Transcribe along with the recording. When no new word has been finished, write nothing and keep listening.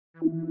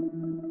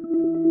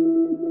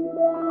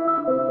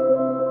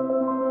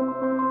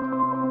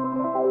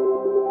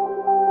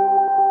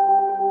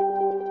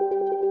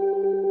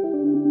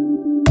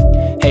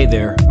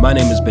My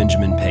name is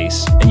Benjamin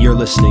Pace, and you're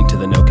listening to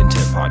the No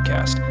Content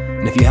Podcast.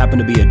 And if you happen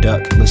to be a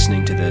duck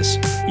listening to this,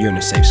 you're in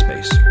a safe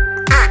space.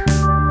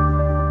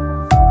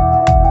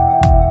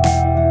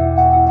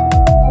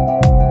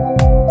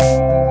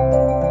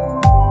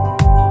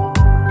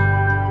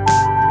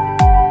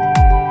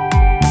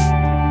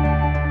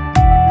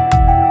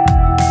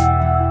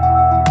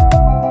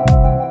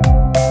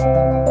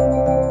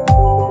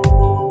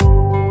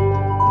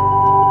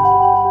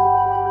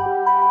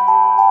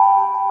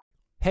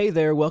 Hey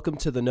there, welcome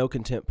to the No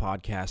Content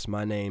Podcast.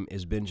 My name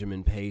is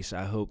Benjamin Pace.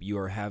 I hope you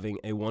are having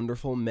a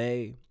wonderful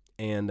May,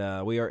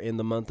 and we are in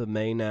the month of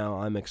May now.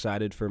 I'm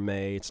excited for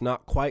May. It's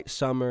not quite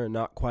summer,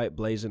 not quite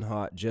blazing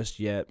hot just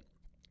yet,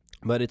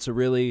 but it's a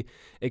really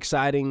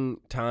exciting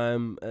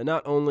time,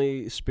 not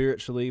only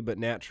spiritually, but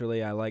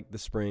naturally. I like the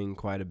spring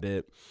quite a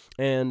bit,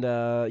 and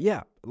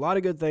a lot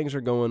of good things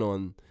are going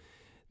on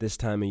this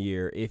time of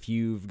year, if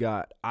you've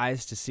got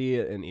eyes to see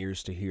it and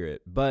ears to hear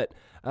it. But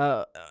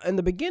in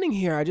the beginning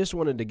here, I just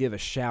wanted to give a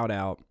shout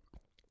out.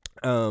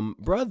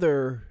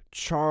 Brother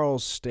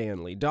Charles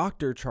Stanley,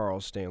 Dr.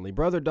 Charles Stanley,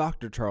 Brother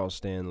Dr. Charles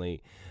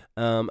Stanley.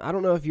 I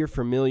don't know if you're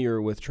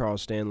familiar with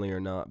Charles Stanley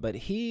or not, but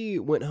he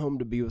went home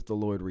to be with the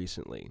Lord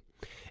recently.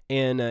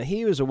 And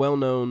he was a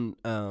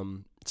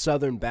well-known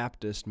Southern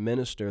Baptist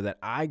minister that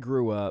I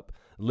grew up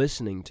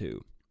listening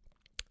to.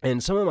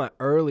 And some of my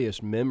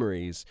earliest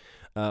memories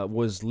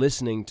was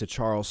listening to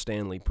Charles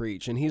Stanley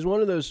preach. And he's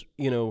one of those,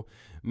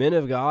 men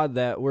of God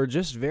that were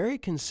just very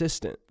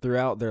consistent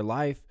throughout their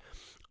life.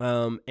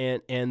 And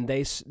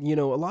they, a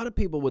lot of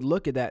people would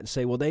look at that and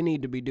say, well, they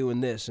need to be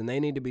doing this and they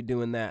need to be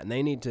doing that and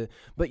they need to,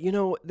 but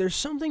there's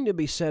something to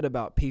be said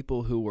about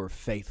people who were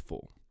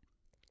faithful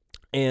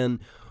and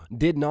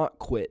did not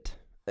quit.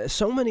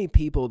 So many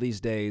people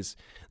these days,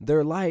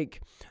 they're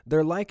like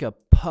a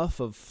puff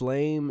of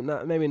flame.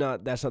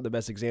 That's not the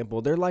best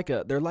example. They're like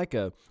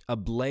a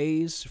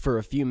blaze for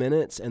a few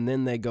minutes and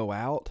then they go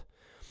out.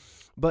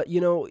 But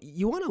you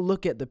want to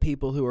look at the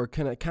people who are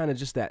kind of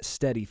just that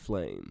steady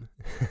flame.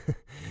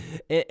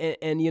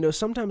 and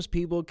sometimes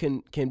people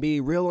can be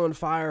real on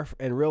fire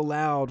and real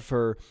loud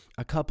for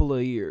a couple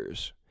of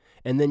years,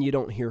 and then you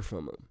don't hear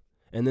from them,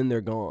 and then they're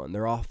gone.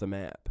 They're off the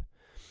map.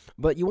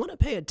 But you want to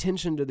pay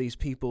attention to these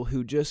people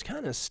who just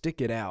kind of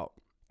stick it out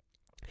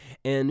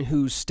and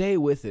who stay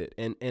with it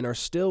and are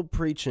still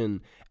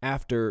preaching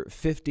after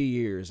 50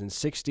 years and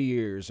 60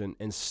 years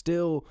and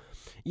still,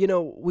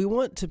 we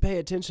want to pay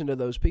attention to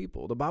those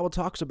people. The Bible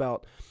talks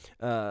about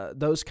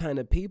those kind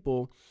of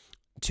people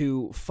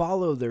to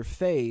follow their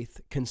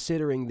faith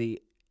considering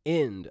the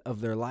end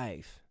of their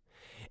life.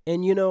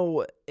 And,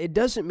 it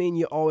doesn't mean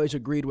you always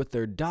agreed with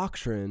their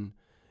doctrine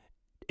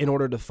in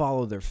order to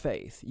follow their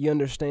faith. You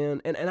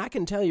understand? And I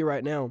can tell you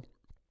right now,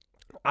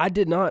 I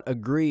did not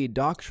agree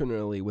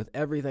doctrinally with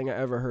everything I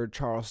ever heard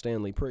Charles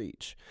Stanley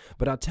preach.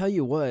 But I'll tell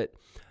you what,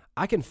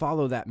 I can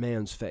follow that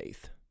man's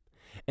faith.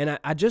 And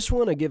I just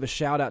want to give a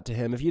shout out to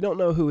him. If you don't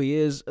know who he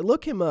is,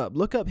 look him up.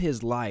 Look up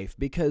his life,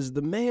 because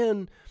the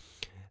man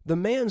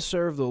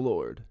served the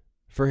Lord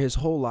for his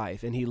whole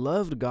life, and he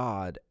loved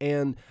God.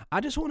 And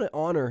I just want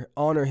to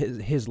honor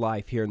his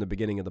life here in the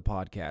beginning of the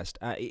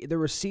podcast. There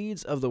were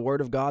seeds of the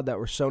Word of God that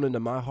were sown into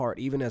my heart,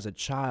 even as a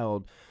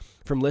child,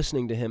 from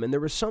listening to him. And there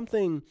was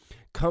something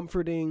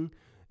comforting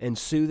and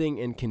soothing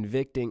and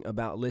convicting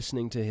about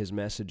listening to his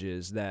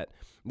messages, that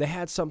they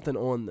had something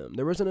on them.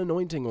 There was an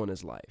anointing on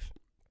his life.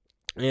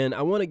 And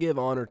I want to give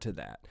honor to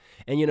that.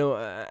 And,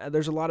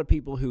 there's a lot of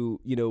people who,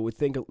 would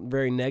think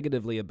very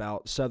negatively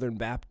about Southern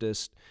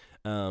Baptist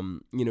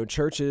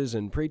churches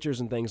and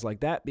preachers and things like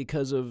that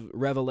because of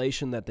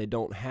revelation that they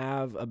don't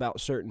have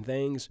about certain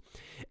things.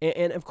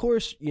 And of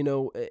course,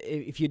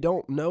 if you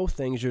don't know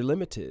things, you're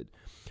limited.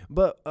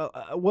 But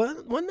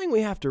one thing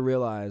we have to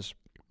realize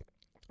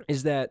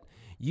is that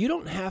you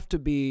don't have to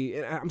be,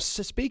 and I'm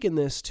speaking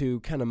this to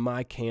kind of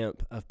my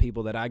camp of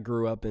people that I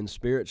grew up in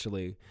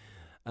spiritually,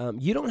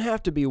 you don't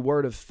have to be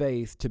word of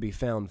faith to be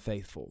found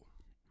faithful.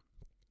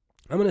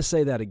 I'm going to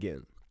say that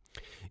again.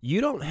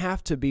 You don't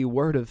have to be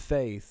word of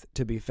faith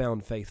to be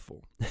found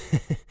faithful.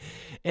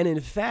 And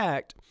in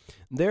fact,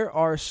 there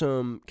are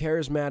some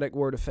charismatic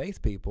word of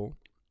faith people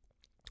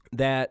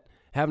that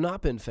have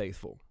not been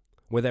faithful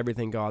with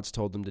everything God's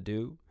told them to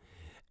do.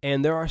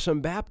 And there are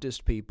some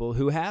Baptist people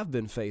who have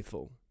been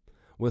faithful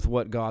with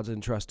what God's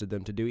entrusted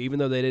them to do, even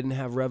though they didn't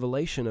have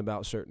revelation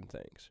about certain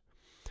things.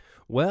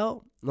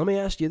 Well, let me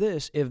ask you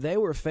this. If they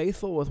were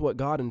faithful with what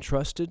God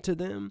entrusted to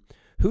them,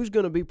 who's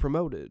going to be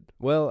promoted?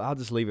 Well, I'll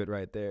just leave it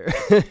right there.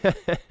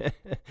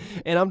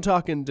 And I'm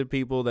talking to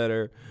people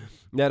that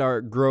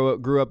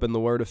grew up in the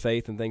Word of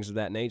faith and things of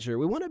that nature.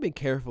 We want to be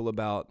careful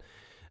about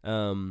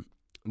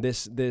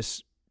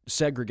this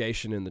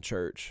segregation in the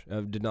church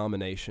of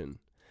denomination.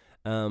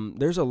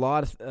 There's a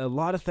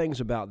lot of things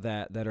about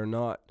that are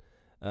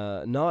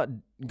not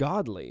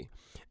godly.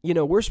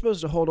 We're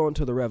supposed to hold on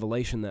to the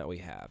revelation that we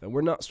have, and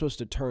we're not supposed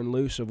to turn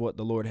loose of what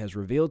the Lord has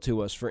revealed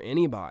to us for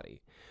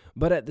anybody.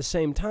 But at the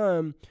same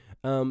time,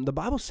 the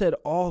Bible said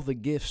all the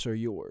gifts are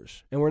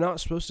yours. And we're not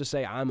supposed to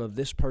say, I'm of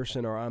this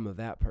person or I'm of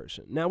that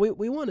person. Now,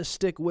 we want to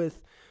stick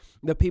with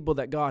the people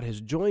that God has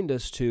joined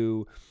us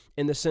to,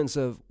 in the sense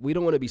of we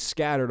don't want to be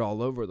scattered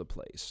all over the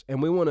place.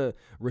 And we want to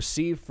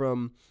receive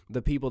from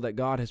the people that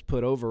God has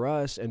put over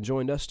us and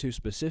joined us to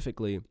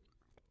specifically.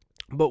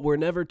 But we're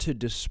never to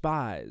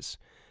despise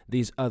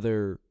these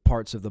other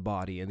parts of the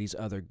body and these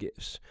other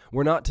gifts.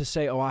 We're not to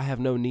say, oh, I have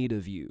no need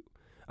of you.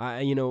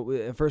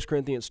 1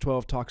 Corinthians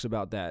 12 talks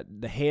about that.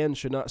 The hand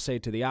should not say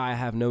to the eye, I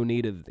have no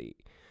need of thee.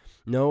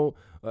 No,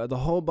 the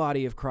whole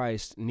body of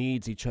Christ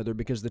needs each other,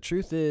 because the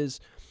truth is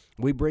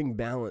we bring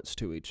balance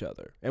to each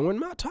other. And we're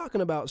not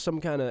talking about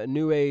some kind of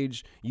new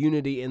age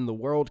unity in the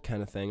world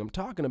kind of thing. I'm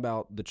talking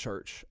about the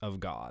church of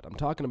God. I'm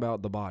talking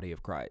about the body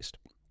of Christ.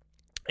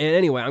 And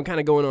anyway, I'm kind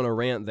of going on a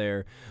rant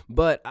there,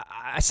 but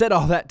I said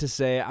all that to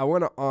say I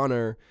want to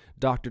honor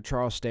Dr.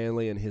 Charles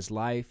Stanley and his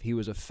life. He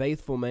was a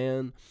faithful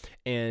man,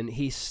 and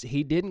he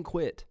didn't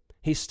quit.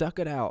 He stuck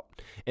it out.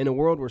 In a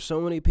world where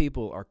so many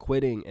people are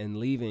quitting and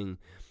leaving,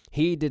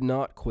 he did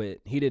not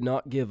quit. He did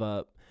not give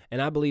up, and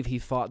I believe he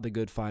fought the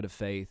good fight of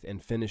faith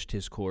and finished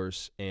his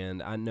course,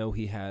 and I know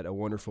he had a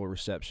wonderful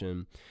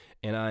reception,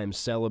 and I am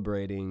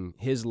celebrating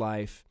his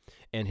life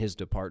and his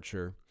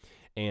departure.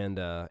 And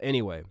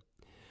anyway,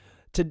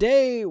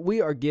 today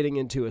we are getting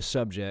into a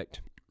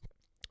subject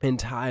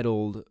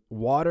entitled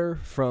Water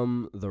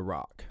from the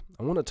Rock.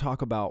 I want to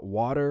talk about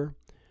water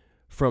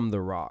from the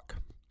rock.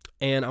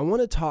 And I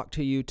want to talk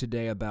to you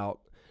today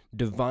about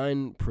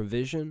divine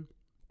provision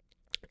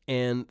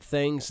and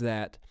things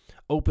that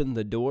open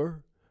the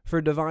door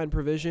for divine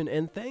provision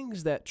and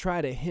things that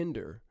try to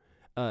hinder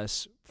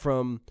us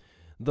from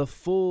the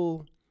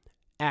full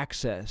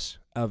access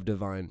of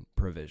divine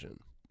provision.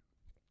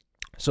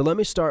 So let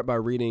me start by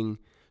reading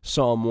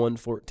Psalm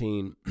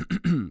 114,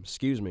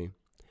 excuse me.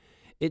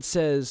 It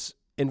says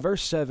in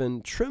verse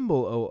 7,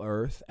 "Tremble, O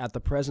earth, at the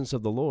presence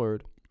of the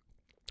Lord,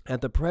 at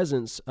the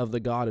presence of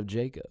the God of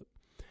Jacob,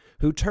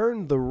 who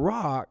turned the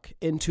rock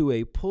into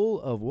a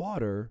pool of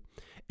water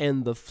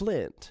and the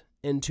flint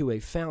into a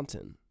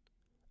fountain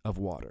of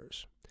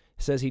waters."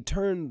 It says he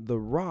turned the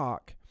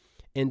rock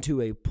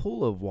into a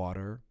pool of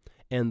water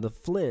and the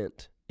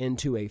flint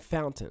into a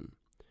fountain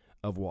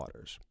of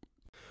waters.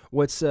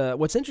 What's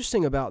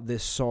interesting about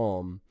this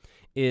psalm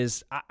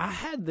is I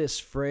had this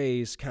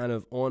phrase kind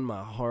of on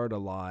my heart a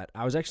lot.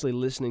 I was actually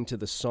listening to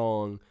the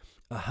song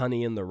 "A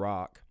Honey in the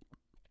Rock,"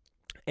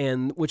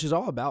 and which is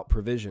all about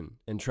provision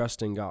and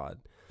trusting God.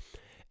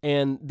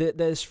 And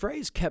this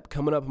phrase kept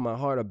coming up in my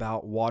heart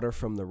about water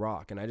from the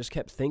rock, and I just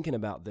kept thinking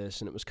about this,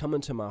 and it was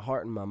coming to my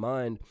heart and my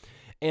mind.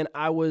 And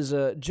I was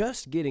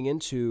just getting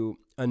into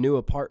a new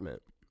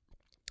apartment.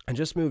 I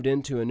just moved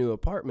into a new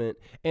apartment,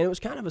 and it was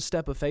kind of a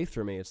step of faith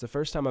for me. It's the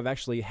first time I've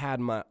actually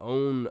had my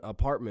own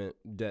apartment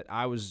that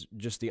I was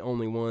just the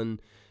only one,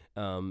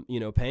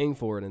 paying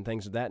for it and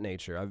things of that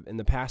nature. In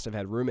the past, I've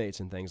had roommates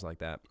and things like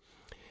that.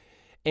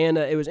 And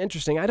it was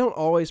interesting. I don't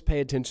always pay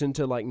attention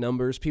to like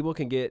numbers. People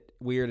can get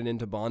weird and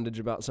into bondage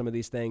about some of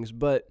these things,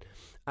 but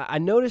I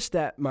noticed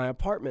that my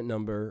apartment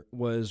number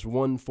was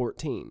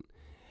 114.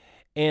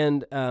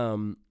 And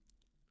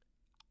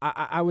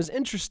I was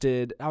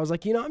interested. I was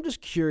like, I'm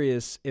just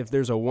curious if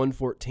there's a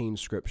 114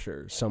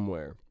 scripture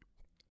somewhere.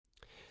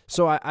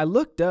 So I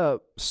looked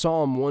up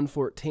Psalm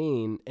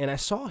 114, and I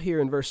saw here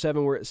in verse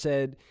 7 where it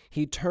said,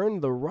 he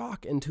turned the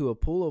rock into a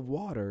pool of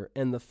water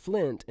and the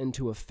flint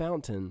into a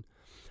fountain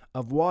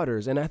of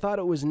waters. And I thought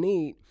it was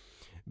neat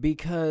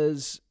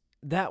because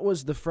that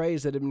was the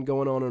phrase that had been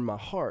going on in my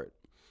heart.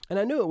 And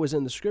I knew it was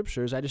in the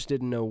scriptures. I just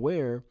didn't know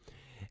where.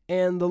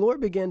 And the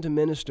Lord began to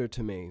minister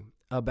to me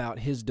about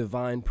his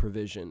divine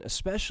provision,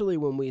 especially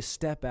when we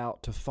step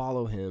out to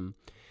follow him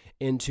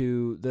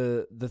into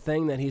the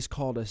thing that he's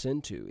called us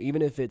into,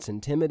 even if it's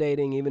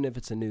intimidating, even if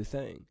it's a new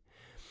thing.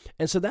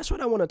 And so that's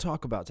what I want to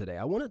talk about today.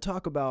 I want to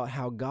talk about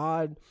how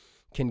God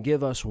can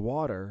give us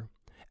water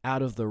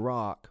out of the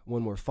rock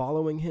when we're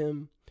following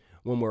him,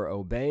 when we're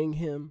obeying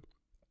him.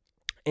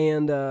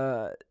 And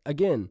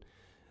again,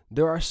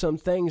 there are some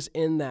things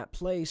in that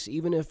place,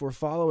 even if we're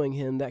following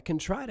him, that can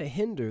try to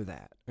hinder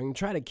that and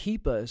try to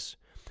keep us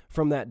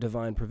from that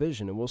divine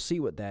provision, and we'll see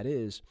what that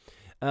is.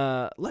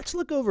 Let's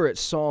look over at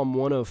Psalm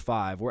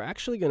 105. We're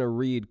actually going to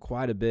read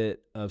quite a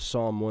bit of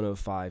Psalm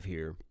 105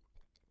 here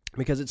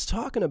because it's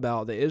talking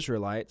about the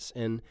Israelites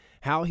and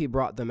how he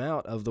brought them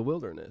out of the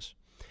wilderness.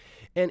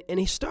 And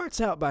he starts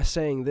out by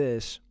saying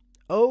this,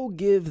 "Oh,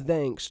 give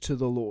thanks to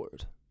the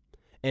Lord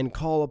and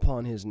call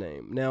upon his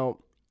name." Now,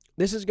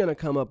 this is going to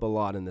come up a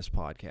lot in this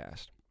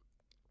podcast,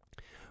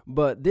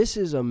 but this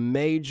is a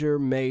major,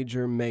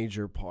 major,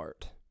 major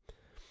part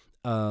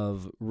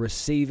of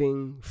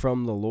receiving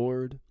from the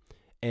Lord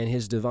and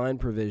his divine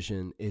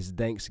provision is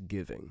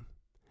thanksgiving.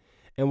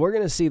 And we're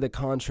going to see the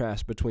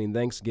contrast between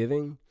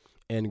thanksgiving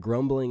and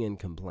grumbling and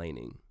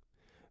complaining,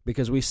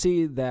 because we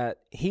see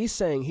that he's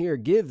saying here,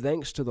 give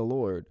thanks to the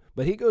Lord,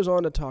 but he goes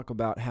on to talk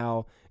about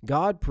how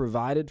God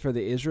provided for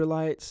the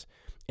Israelites,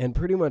 and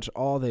pretty much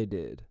all they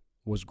did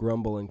was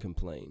grumble and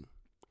complain.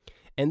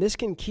 And this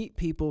can keep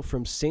people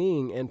from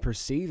seeing and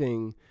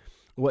perceiving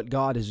what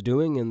God is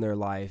doing in their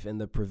life and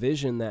the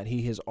provision that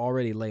he has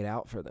already laid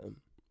out for them.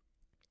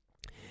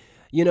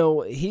 You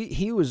know,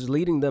 he was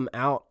leading them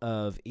out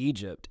of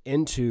Egypt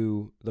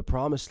into the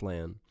promised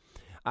land.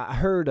 I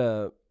heard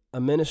a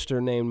minister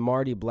named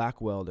Marty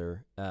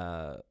Blackwelder.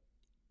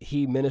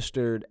 He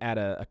ministered at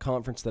a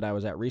conference that I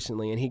was at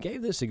recently, and he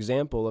gave this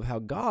example of how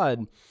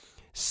God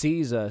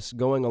sees us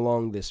going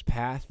along this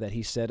path that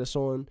he set us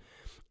on,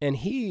 and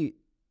he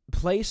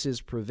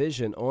places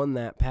provision on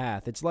that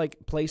path. It's like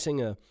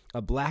placing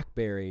a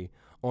blackberry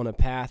on a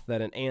path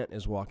that an ant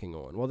is walking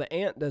on. Well, the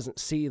ant doesn't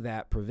see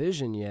that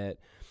provision yet,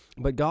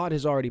 but God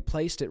has already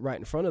placed it right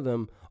in front of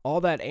them. All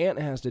that ant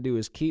has to do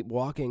is keep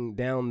walking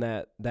down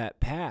that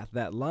path,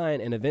 that line,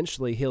 and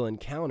eventually he'll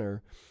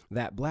encounter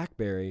that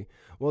blackberry.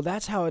 Well,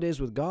 that's how it is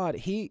with God.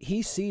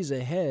 He sees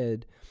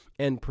ahead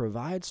and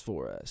provides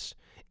for us,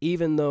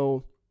 even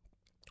though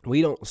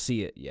we don't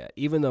see it yet,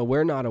 even though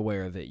we're not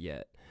aware of it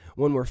yet.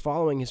 When we're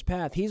following his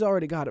path, he's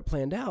already got it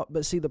planned out.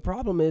 But see, the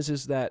problem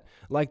is that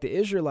like the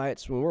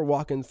Israelites, when we're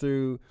walking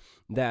through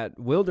that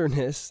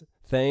wilderness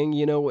thing,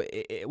 you know,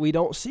 we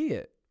don't see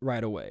it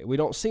right away. We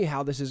don't see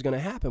how this is going to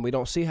happen. We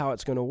don't see how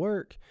it's going to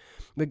work.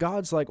 But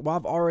God's like, well,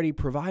 I've already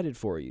provided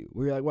for you.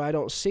 We're like, well, I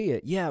don't see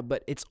it. Yeah,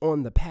 but it's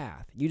on the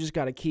path. You just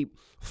got to keep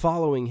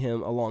following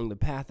him along the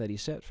path that he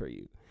set for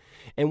you.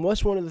 And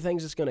what's one of the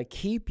things that's going to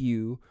keep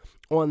you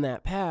on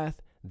that path?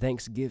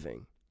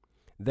 Thanksgiving.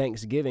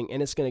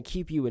 And it's going to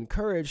keep you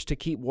encouraged to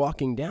keep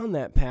walking down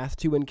that path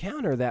to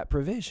encounter that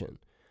provision,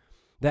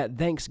 that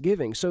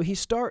thanksgiving. So he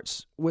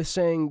starts with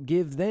saying,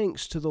 give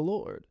thanks to the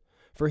Lord,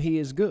 for he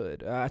is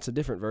good. That's a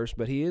different verse,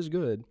 but he is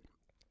good.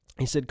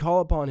 He said,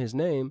 call upon his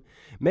name,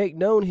 make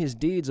known his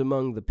deeds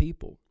among the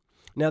people.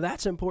 Now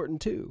that's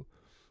important too.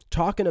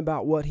 Talking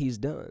about what he's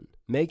done,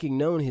 making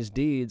known his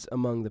deeds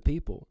among the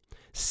people.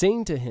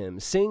 Sing to him,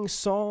 sing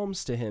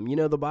psalms to him. You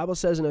know, the Bible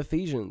says in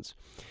Ephesians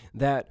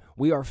that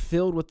we are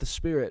filled with the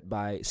Spirit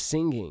by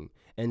singing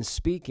and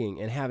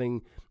speaking and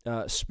having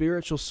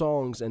spiritual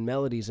songs and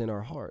melodies in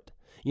our heart.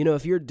 You know,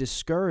 if you're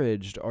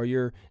discouraged or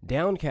you're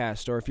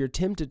downcast or if you're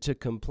tempted to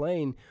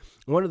complain,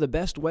 one of the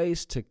best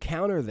ways to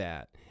counter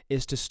that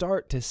is to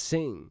start to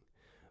sing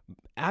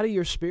out of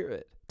your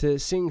spirit, to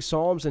sing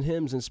psalms and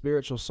hymns and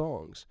spiritual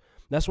songs.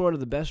 That's one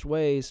of the best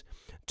ways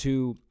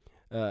to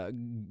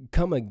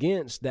come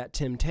against that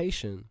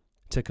temptation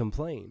to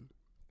complain.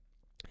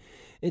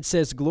 It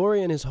says,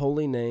 glory in his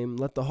holy name.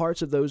 Let the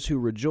hearts of those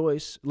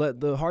rejoice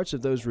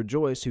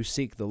who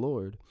seek the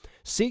Lord.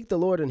 Seek the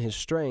Lord in his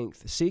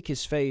strength. Seek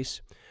his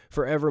face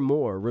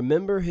forevermore.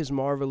 Remember his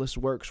marvelous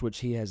works which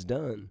he has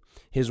done,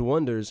 his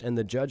wonders and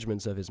the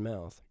judgments of his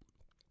mouth.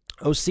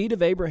 O seed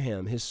of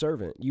Abraham, his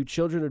servant, you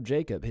children of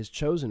Jacob, his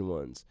chosen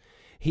ones.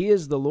 He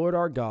is the Lord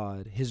our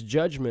God. His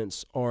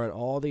judgments are in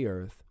all the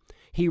earth.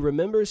 He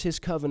remembers his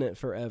covenant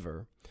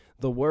forever,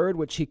 the word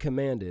which he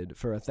commanded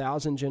for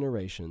 1,000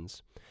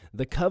 generations,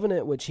 the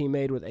covenant which he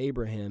made with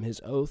Abraham,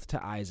 his oath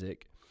to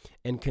Isaac,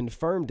 and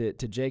confirmed it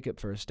to Jacob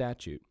for a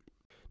statute.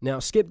 Now,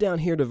 skip down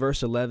here to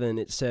verse 11.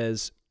 It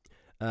says,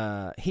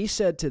 he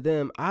said to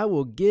them, I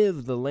will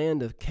give the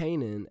land of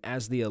Canaan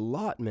as the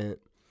allotment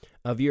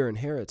of your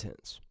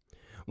inheritance.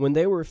 When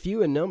they were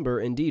few in number,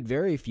 indeed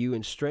very few,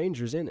 and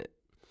strangers in it.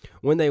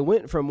 When they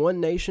went from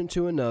one nation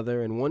to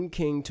another and one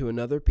king to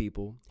another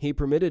people, he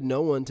permitted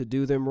no one to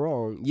do them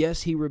wrong.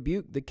 Yes, he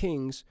rebuked the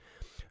kings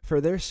for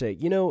their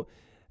sake. You know,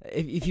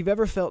 if you've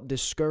ever felt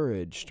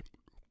discouraged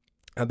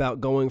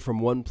about going from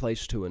one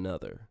place to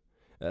another,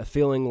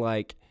 feeling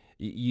like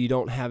you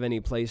don't have any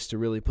place to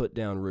really put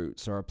down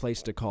roots or a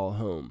place to call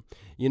home,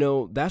 you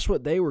know, that's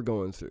what they were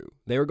going through.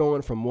 They were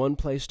going from one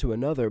place to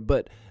another,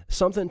 but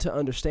something to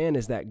understand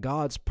is that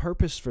God's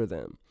purpose for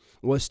them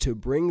was to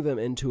bring them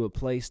into a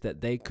place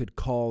that they could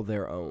call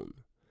their own.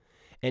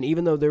 And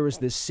even though there was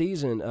this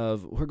season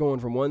of we're going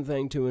from one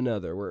thing to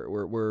another,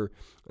 we're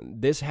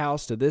this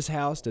house to this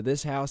house to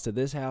this house to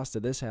this house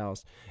to this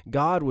house,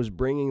 God was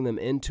bringing them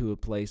into a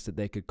place that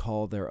they could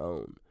call their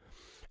own.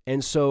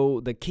 And so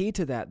the key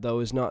to that, though,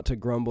 is not to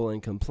grumble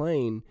and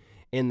complain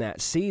in that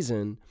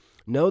season.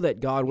 Know that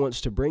God wants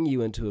to bring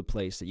you into a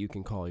place that you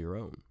can call your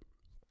own.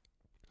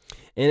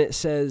 And it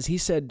says, he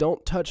said,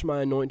 don't touch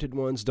my anointed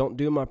ones. Don't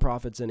do my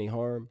prophets any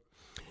harm.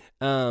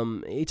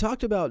 He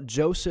talked about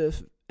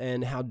Joseph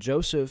and how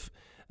Joseph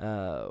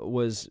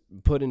was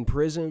put in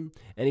prison.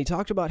 And he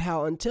talked about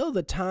how until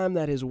the time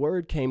that his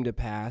word came to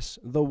pass,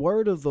 the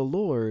word of the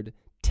Lord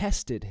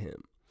tested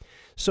him.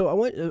 So I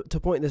want to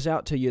point this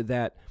out to you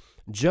that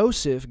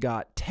Joseph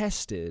got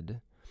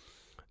tested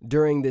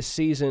during this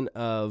season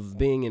of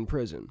being in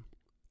prison.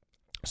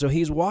 So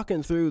he's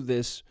walking through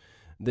this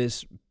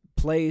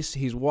place.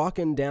 He's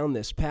walking down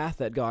this path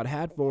that God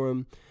had for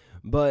him,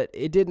 but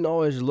it didn't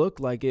always look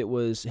like it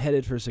was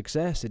headed for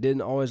success. It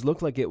didn't always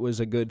look like it was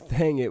a good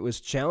thing. It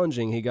was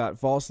challenging. He got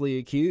falsely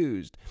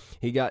accused.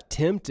 He got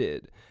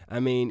tempted. I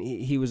mean,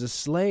 he was a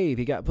slave.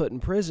 He got put in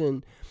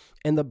prison.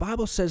 And the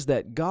Bible says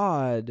that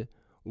God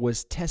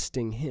was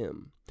testing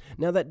him.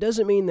 Now, that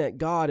doesn't mean that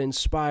God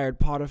inspired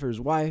Potiphar's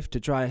wife to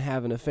try and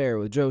have an affair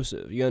with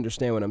Joseph. You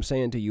understand what I'm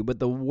saying to you? But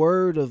the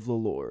word of the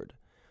Lord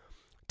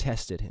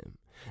tested him.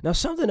 Now,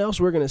 something else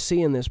we're going to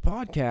see in this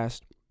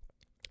podcast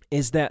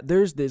is that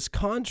there's this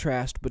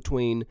contrast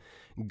between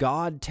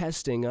God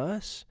testing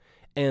us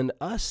and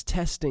us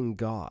testing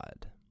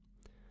God.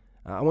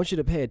 I want you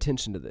to pay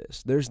attention to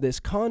this. There's this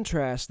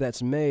contrast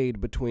that's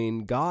made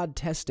between God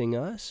testing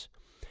us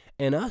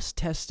and us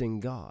testing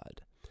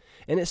God.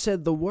 And it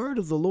said, the word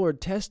of the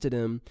Lord tested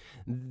him.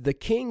 The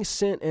king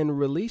sent and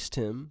released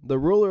him. The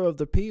ruler of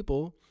the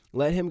people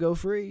let him go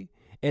free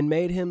and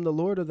made him the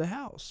lord of the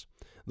house,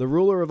 the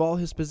ruler of all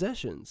his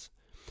possessions.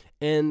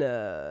 And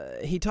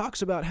he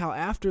talks about how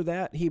after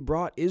that he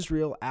brought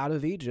Israel out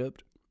of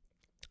Egypt.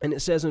 And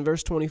it says in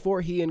verse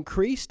 24, he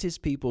increased his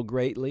people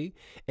greatly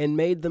and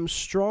made them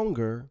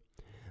stronger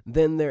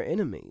than their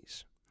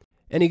enemies.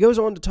 And he goes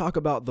on to talk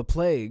about the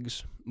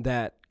plagues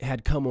that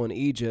had come on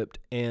Egypt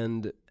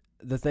and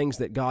the things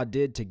that God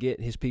did to get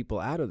his people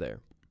out of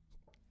there.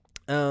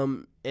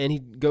 And he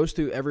goes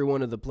through every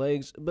one of the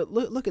plagues. But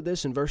look at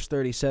this in verse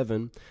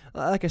 37.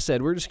 Like I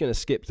said, we're just going to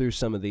skip through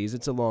some of these.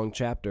 It's a long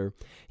chapter.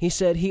 He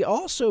said, he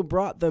also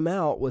brought them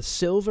out with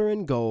silver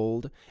and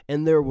gold,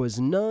 and there was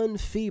none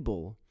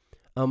feeble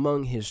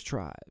among his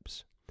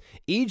tribes.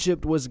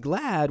 Egypt was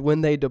glad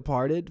when they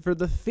departed, for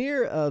the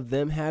fear of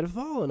them had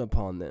fallen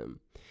upon them.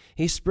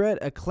 He spread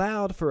a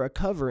cloud for a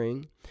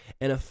covering,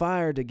 and a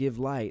fire to give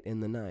light in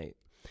the night.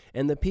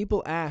 And the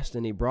people asked,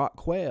 and he brought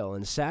quail,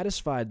 and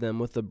satisfied them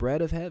with the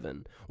bread of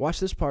heaven. Watch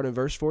this part in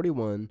verse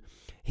 41.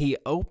 He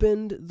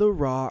opened the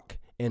rock,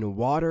 and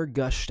water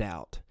gushed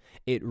out.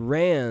 It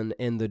ran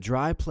in the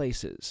dry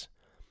places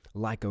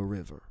like a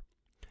river.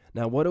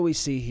 Now, what do we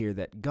see here?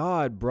 That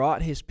God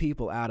brought his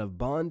people out of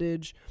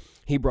bondage.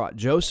 He brought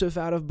Joseph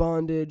out of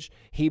bondage.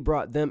 He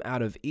brought them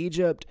out of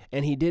Egypt,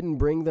 and he didn't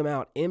bring them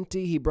out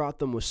empty. He brought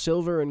them with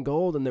silver and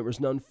gold, and there was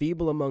none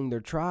feeble among their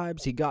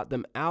tribes. He got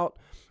them out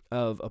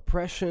of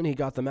oppression. He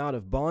got them out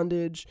of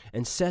bondage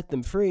and set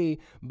them free.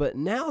 But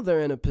now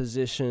they're in a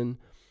position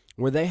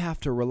where they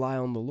have to rely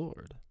on the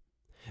Lord.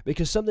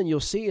 Because something you'll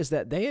see is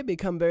that they had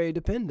become very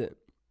dependent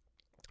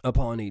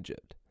upon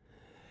Egypt.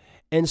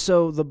 And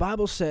so the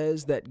Bible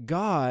says that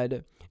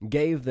God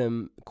gave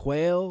them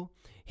quail,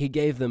 he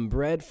gave them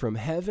bread from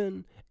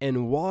heaven,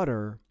 and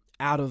water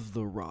out of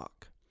the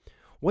rock.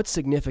 What's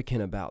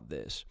significant about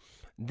this?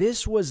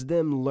 This was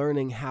them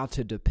learning how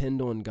to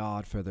depend on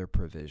God for their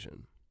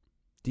provision.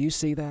 Do you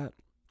see that?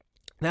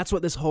 That's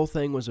what this whole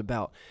thing was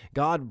about.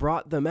 God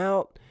brought them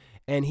out,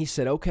 and he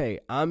said, okay,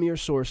 I'm your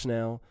source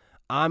now.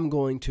 I'm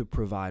going to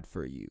provide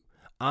for you.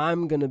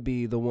 I'm going to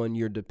be the one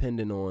you're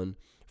dependent on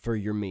for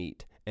your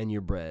meat and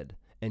your bread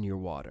and your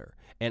water.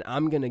 And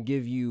I'm going to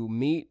give you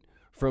meat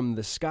from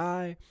the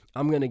sky.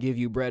 I'm going to give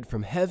you bread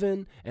from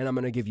heaven, and I'm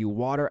going to give you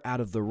water out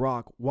of the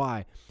rock.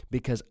 Why?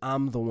 Because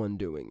I'm the one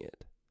doing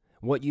it.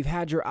 What you've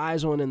had your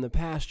eyes on in the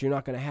past, you're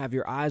not going to have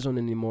your eyes on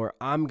anymore.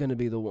 I'm going to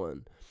be the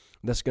one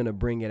that's going to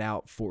bring it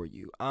out for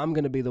you. I'm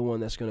going to be the one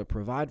that's going to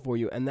provide for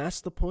you. And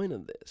that's the point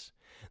of this.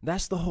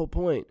 That's the whole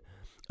point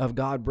of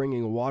God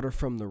bringing water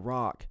from the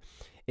rock.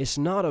 It's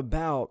not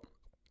about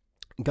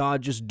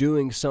God just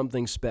doing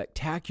something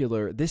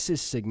spectacular. This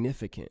is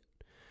significant.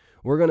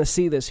 We're going to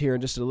see this here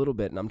in just a little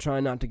bit, and I'm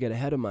trying not to get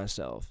ahead of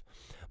myself.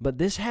 But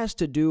this has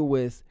to do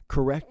with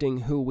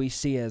correcting who we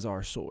see as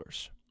our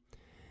source.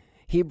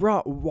 He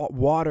brought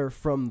water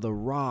from the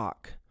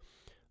rock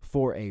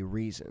for a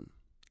reason.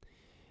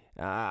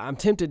 I'm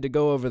tempted to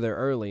go over there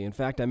early. In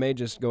fact, I may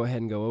just go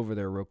ahead and go over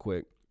there real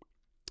quick.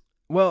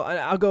 Well,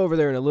 I'll go over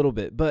there in a little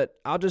bit, but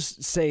I'll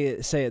just say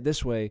it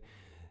this way.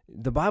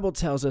 The Bible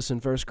tells us in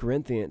 1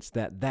 Corinthians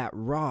that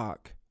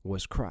rock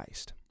was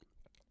Christ.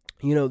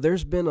 You know,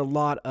 there's been a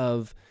lot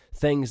of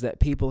things that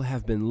people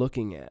have been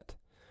looking at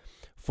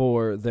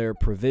for their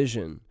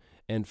provision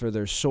and for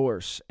their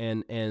source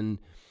and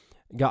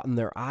gotten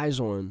their eyes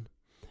on,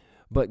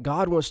 but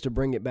God wants to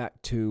bring it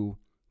back to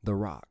the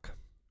rock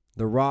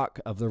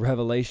of the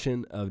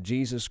revelation of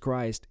Jesus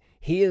Christ.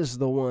 He is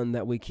the one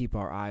that we keep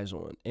our eyes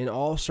on in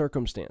all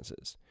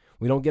circumstances.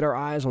 We don't get our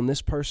eyes on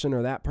this person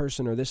or that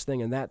person or this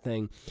thing and that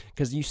thing,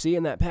 because you see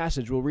in that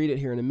passage, we'll read it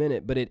here in a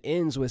minute, but it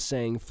ends with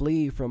saying,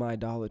 flee from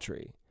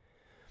idolatry.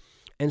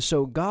 And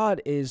so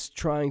God is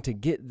trying to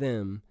get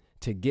them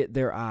to get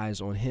their eyes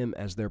on him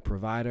as their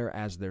provider,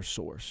 as their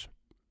source.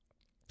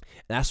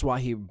 That's why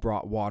he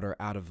brought water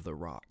out of the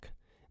rock.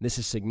 This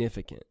is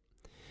significant.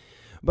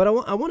 But I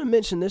want to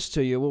mention this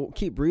to you. We'll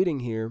keep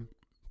reading here.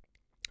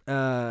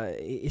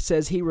 It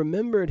says, he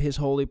remembered his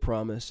holy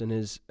promise and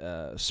his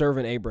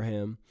servant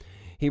Abraham.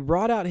 He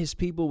brought out his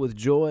people with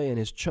joy and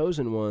his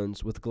chosen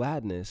ones with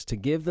gladness to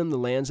give them the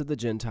lands of the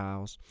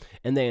Gentiles.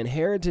 And they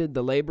inherited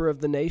the labor of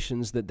the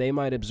nations that they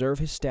might observe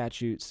his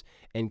statutes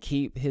and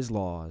keep his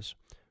laws.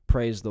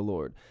 Praise the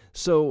Lord.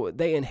 So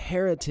they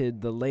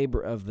inherited the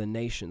labor of the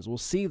nations. We'll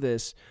see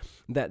this,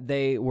 that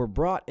they were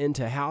brought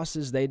into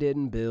houses they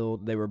didn't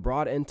build. They were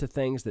brought into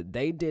things that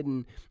they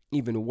didn't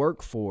even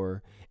work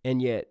for,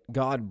 and yet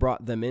God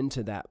brought them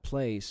into that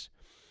place.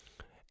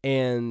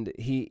 and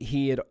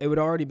it had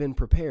already been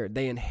prepared.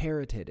 They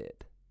inherited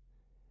it.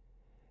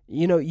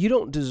 You know, you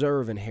don't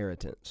deserve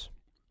inheritance.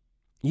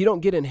 You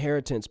don't get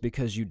inheritance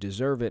because you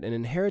deserve it. An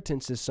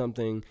inheritance is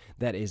something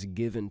that is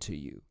given to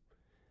you.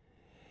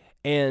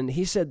 And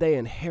he said they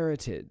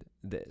inherited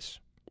this.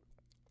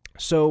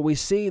 So we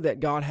see that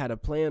God had a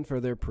plan for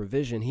their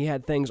provision. He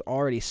had things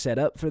already set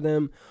up for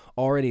them,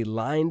 already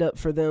lined up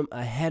for them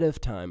ahead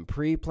of time,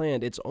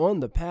 pre-planned. It's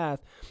on the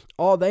path.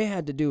 All they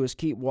had to do is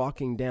keep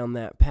walking down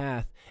that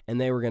path, and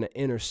they were going to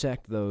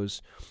intersect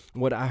those,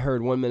 what I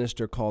heard one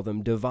minister call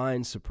them,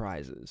 divine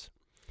surprises,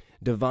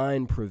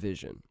 divine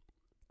provision.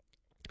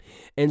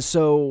 And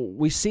so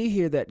we see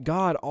here that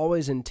God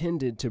always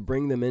intended to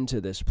bring them into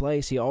this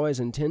place. He always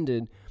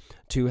intended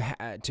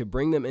to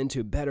bring them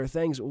into better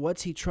things.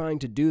 What's he trying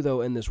to do,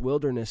 though, in this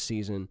wilderness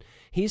season?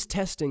 He's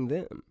testing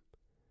them.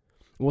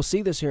 We'll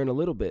see this here in a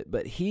little bit,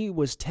 but he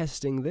was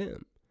testing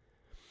them.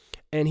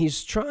 And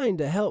he's trying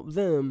to help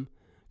them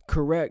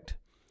correct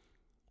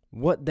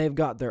what they've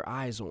got their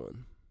eyes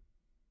on,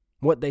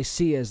 what they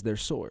see as their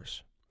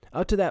source.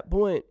 Up to that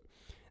point,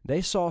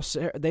 they saw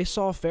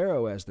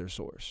Pharaoh as their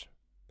source.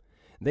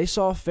 They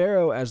saw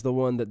Pharaoh as the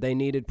one that they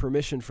needed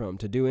permission from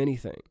to do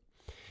anything.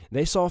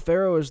 They saw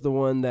Pharaoh as the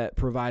one that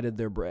provided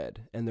their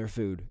bread and their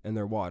food and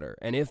their water.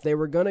 And if they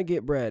were going to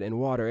get bread and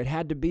water, it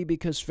had to be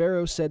because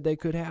Pharaoh said they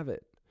could have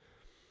it.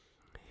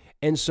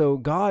 And so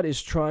God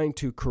is trying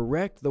to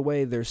correct the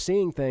way they're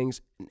seeing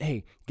things.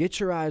 Hey, get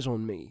your eyes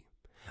on me.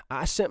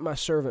 I sent my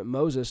servant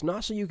Moses,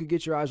 not so you could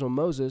get your eyes on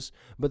Moses,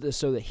 but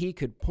so that he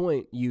could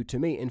point you to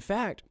me. In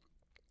fact,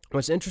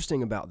 what's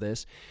interesting about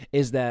this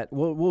is that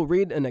we'll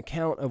read an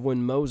account of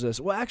when Moses,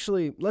 well,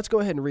 actually, let's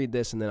go ahead and read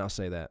this and then I'll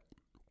say that.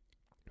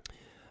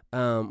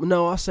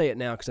 No, I'll say it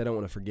now because I don't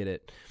want to forget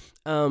it.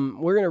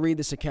 We're going to read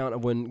this account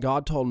of when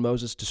God told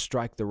Moses to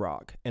strike the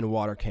rock and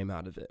water came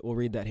out of it. We'll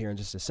read that here in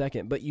just a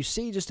second. But you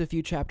see, just a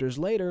few chapters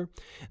later,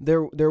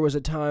 there was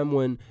a time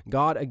when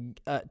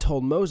God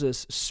told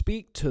Moses,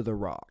 speak to the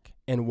rock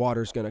and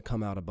water's going to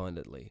come out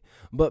abundantly.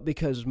 But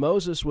because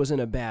Moses was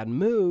in a bad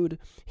mood,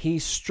 he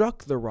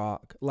struck the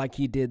rock like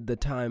he did the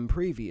time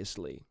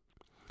previously.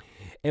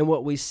 And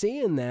what we see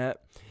in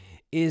that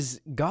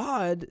is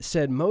God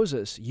said,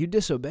 Moses, you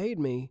disobeyed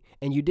me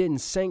and you didn't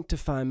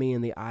sanctify me in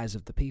the eyes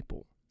of the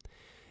people.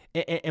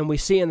 And we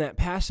see in that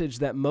passage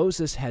that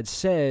Moses had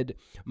said,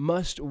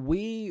 must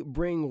we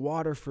bring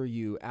water for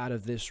you out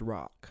of this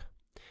rock?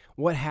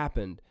 What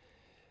happened?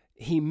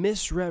 He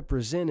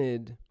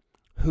misrepresented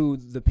who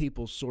the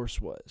people's source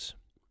was.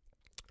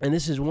 And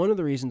this is one of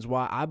the reasons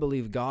why I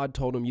believe God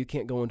told him you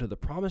can't go into the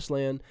promised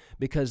land,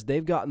 because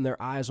they've gotten their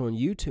eyes on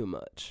you too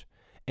much.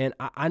 And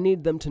I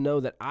need them to know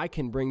that I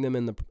can bring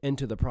them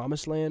into the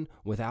promised land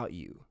without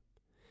you.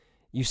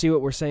 You see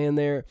what we're saying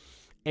there?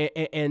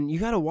 And you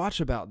got to watch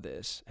about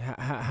this,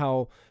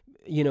 how,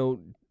 you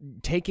know,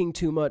 taking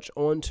too much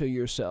onto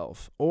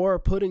yourself or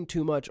putting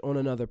too much on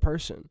another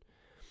person.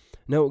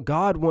 No,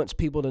 God wants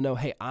people to know,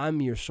 hey,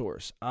 I'm your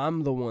source.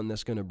 I'm the one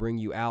that's going to bring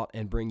you out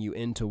and bring you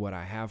into what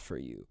I have for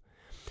you.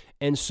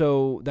 And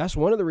so that's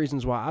one of the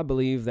reasons why I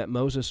believe that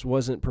Moses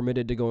wasn't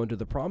permitted to go into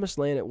the promised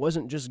land. It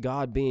wasn't just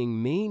God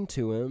being mean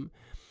to him.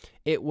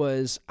 It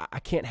was, I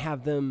can't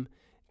have them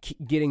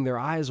getting their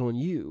eyes on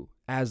you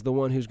as the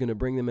one who's going to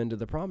bring them into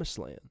the promised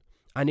land.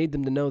 I need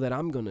them to know that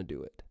I'm going to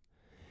do it.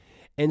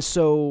 And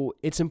so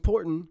it's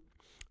important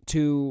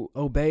to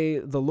obey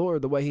the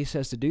Lord the way he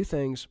says to do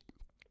things.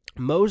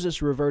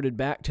 Moses reverted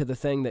back to the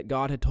thing that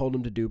God had told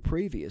him to do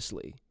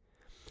previously.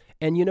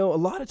 And, you know, a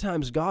lot of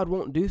times God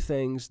won't do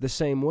things the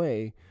same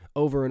way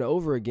over and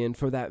over again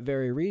for that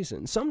very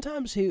reason.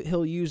 Sometimes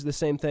he'll use the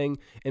same thing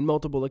in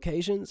multiple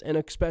occasions, and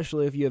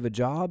especially if you have a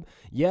job,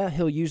 yeah,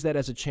 he'll use that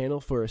as a channel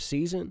for a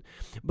season.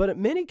 But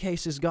in many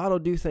cases, God will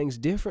do things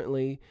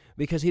differently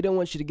because he don't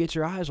want you to get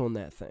your eyes on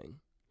that thing.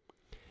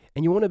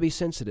 And you want to be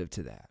sensitive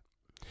to that.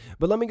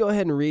 But let me go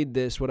ahead and read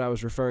this, what I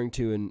was referring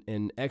to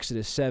in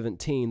Exodus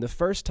 17, the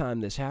first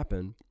time this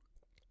happened.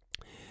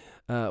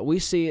 We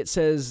see it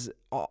says,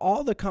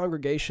 all the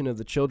congregation of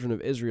the children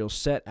of Israel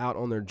set out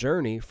on their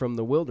journey from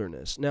the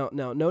wilderness. Now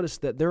notice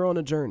that they're on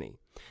a journey.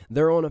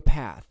 They're on a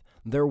path.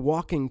 They're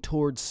walking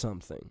towards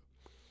something.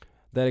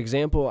 That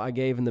example I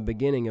gave in the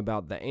beginning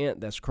about the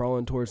ant that's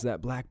crawling towards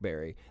that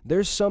blackberry,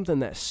 there's something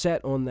that's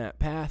set on that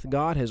path.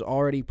 God has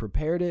already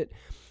prepared it.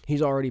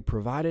 He's already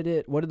provided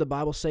it. What did the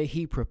Bible say?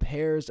 He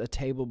prepares a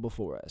table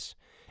before us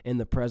in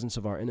the presence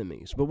of our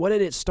enemies. But what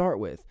did it start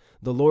with?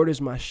 The Lord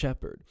is my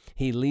shepherd.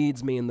 He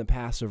leads me in the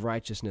paths of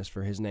righteousness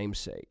for his name's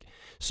sake.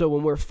 So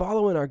when we're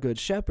following our good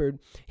shepherd,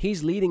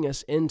 he's leading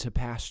us into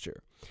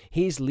pasture.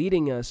 He's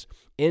leading us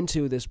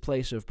into this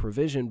place of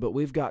provision, but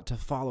we've got to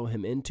follow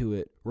him into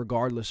it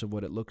regardless of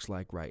what it looks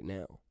like right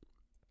now.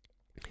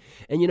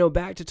 And, you know,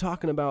 back to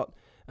talking about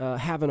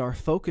having our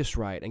focus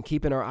right and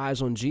keeping our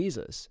eyes on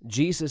Jesus.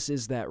 Jesus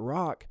is that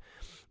rock.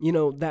 You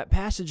know, that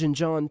passage in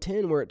John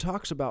 10 where it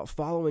talks about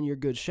following your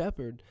good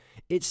shepherd,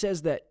 it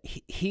says that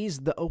he's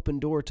the open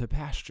door to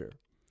pasture.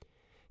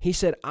 He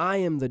said, I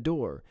am the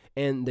door,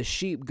 and the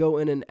sheep go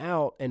in and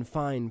out and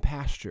find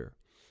pasture.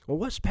 Well,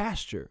 what's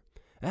pasture?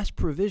 That's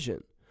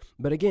provision.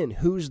 But again,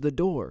 who's the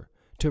door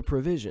to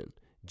provision?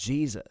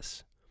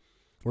 Jesus.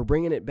 We're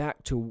bringing it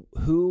back to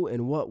who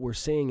and what we're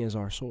seeing as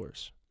our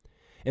source.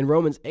 In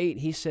Romans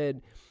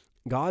 8,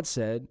 God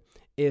said,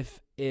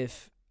 if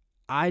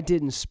I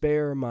didn't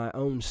spare my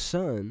own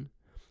son,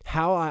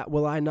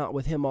 will I not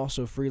with him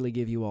also freely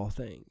give you all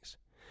things?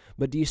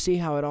 But do you see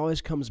how it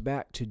always comes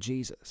back to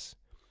Jesus?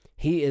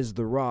 He is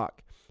the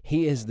rock.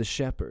 He is the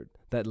shepherd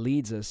that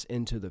leads us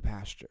into the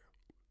pasture.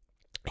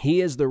 He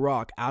is the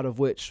rock out of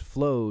which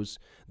flows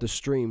the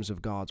streams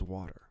of God's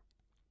water.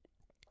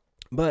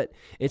 But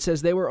it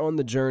says they were on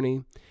the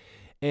journey,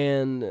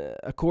 and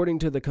according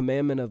to the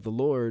commandment of the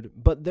Lord,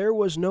 but there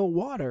was no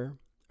water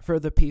for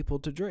the people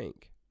to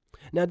drink.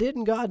 Now,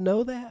 didn't God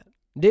know that?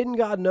 Didn't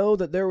God know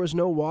that there was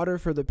no water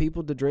for the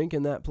people to drink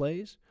in that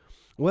place?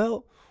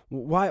 Well,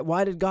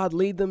 why did God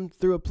lead them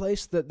through a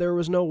place that there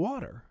was no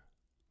water?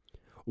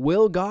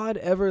 Will God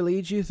ever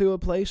lead you through a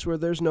place where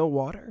there's no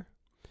water?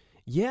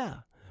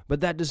 Yeah,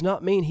 but that does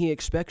not mean he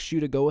expects you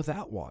to go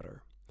without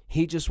water.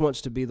 He just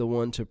wants to be the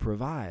one to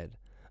provide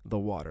the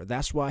water.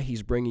 That's why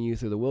he's bringing you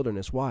through the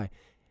wilderness. Why?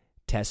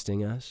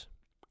 Testing us.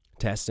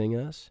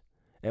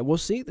 And we'll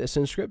see this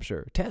in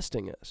Scripture,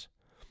 testing us.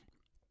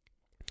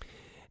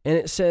 And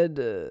it said,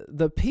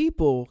 the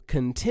people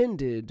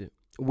contended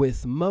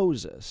with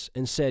Moses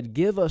and said,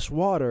 give us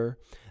water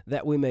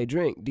that we may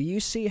drink. Do you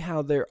see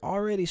how they're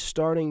already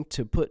starting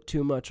to put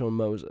too much on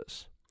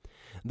Moses?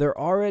 They're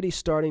already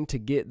starting to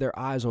get their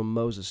eyes on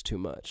Moses too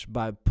much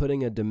by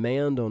putting a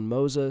demand on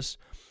Moses,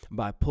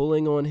 by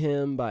pulling on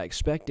him, by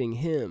expecting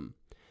him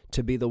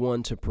to be the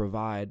one to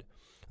provide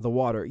the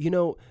water. You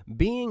know,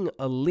 being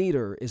a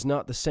leader is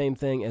not the same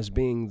thing as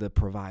being the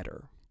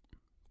provider.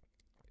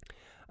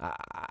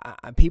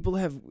 People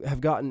have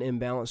gotten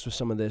imbalanced with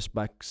some of this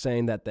by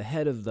saying that the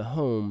head of the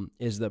home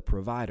is the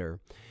provider.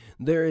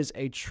 There is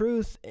a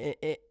truth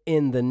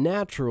in the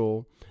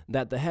natural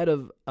that the head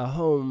of a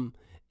home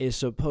is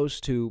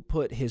supposed to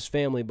put his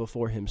family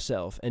before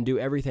himself and do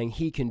everything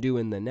he can do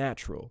in the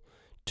natural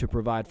to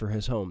provide for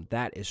his home.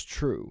 That is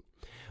true.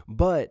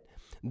 But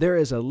there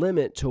is a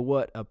limit to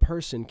what a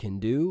person can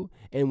do,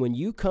 and when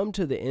you come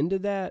to the end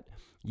of that,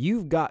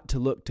 you've got to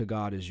look to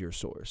God as your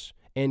source.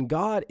 And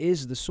God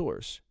is the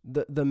source.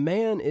 The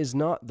man is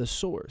not the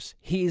source.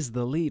 He's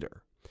the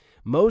leader.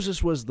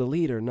 Moses was the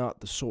leader, not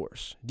the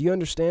source. Do you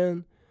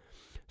understand?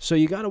 So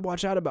you got to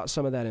watch out about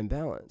some of that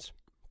imbalance.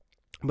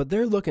 But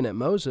they're looking at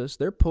Moses,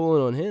 they're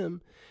pulling on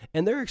him,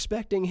 and they're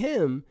expecting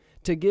him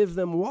to give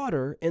them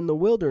water in the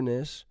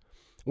wilderness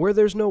where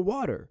there's no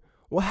water.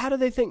 Well, how do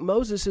they think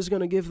Moses is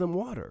going to give them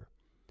water?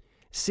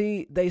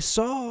 See, they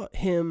saw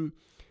him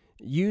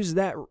use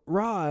that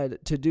rod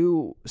to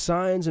do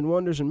signs and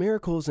wonders and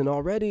miracles, and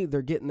already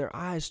they're getting their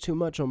eyes too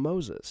much on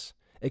Moses,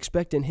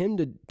 expecting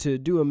him to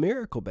do a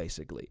miracle,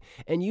 basically.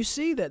 And you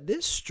see that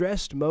this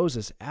stressed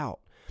Moses out.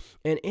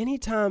 And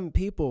anytime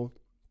people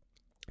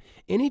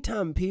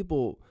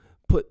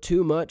put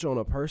too much on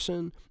a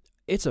person,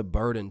 it's a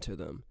burden to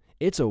them.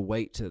 It's a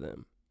weight to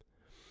them.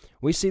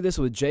 We see this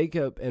with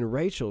Jacob and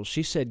Rachel.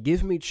 She said,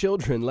 give me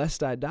children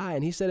lest I die.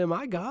 And he said, am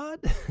I God?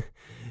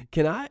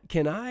 Can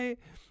I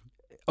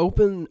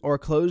open or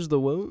close the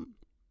womb?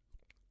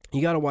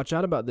 You got to watch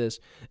out about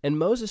this. And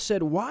Moses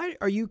said, why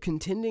are you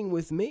contending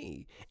with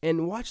me?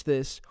 And watch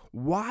this.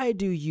 Why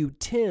do you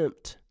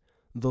tempt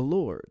the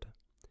Lord?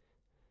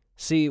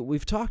 See,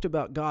 we've talked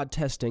about God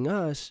testing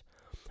us.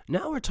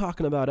 Now we're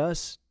talking about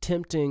us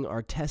tempting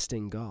or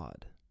testing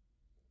God.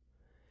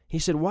 He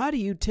said, why do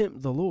you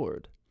tempt the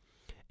Lord?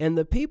 And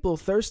the people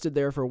thirsted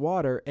there for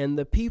water, and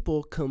the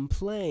people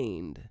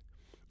complained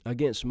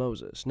against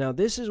Moses. Now,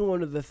 this is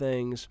one of the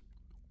things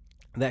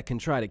that can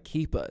try to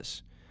keep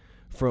us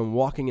from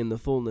walking in the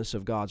fullness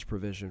of God's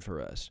provision for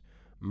us.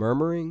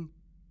 Murmuring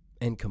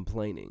and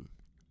complaining.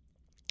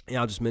 And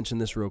I'll just mention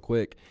this real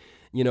quick.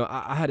 You know,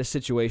 I had a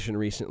situation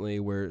recently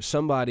where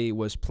somebody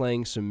was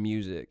playing some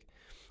music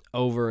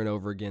over and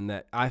over again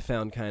that I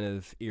found kind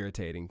of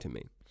irritating to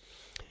me.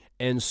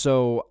 And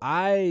so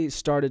I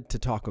started to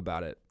talk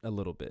about it a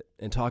little bit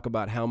and talk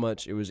about how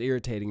much it was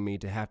irritating me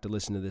to have to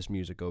listen to this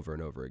music over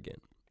and over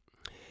again.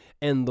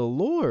 And the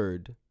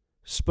Lord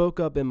spoke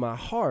up in my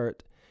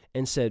heart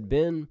and said,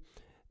 Ben,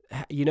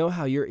 you know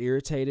how you're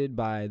irritated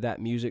by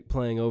that music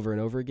playing over and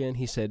over again?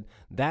 He said,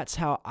 that's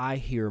how I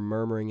hear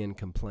murmuring and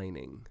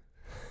complaining.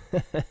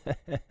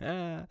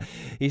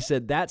 He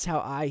said, that's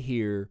how I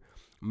hear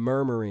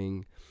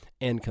murmuring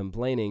and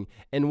complaining.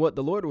 And what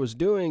the Lord was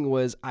doing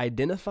was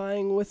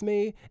identifying with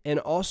me and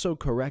also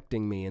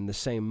correcting me in the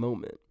same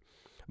moment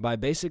by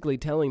basically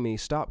telling me,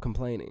 stop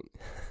complaining.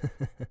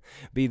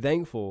 Be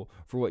thankful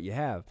for what you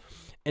have.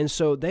 And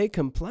so they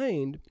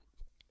complained,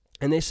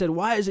 and they said,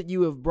 why is it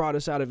you have brought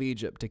us out of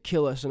Egypt to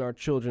kill us and our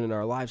children and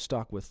our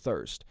livestock with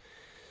thirst?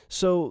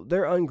 So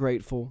they're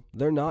ungrateful.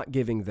 They're not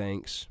giving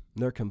thanks.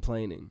 They're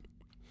complaining.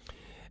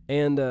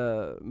 And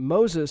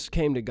Moses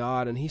came to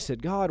God, and he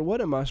said, God,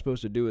 what am I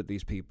supposed to do with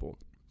these people?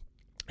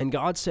 And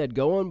God said,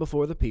 go on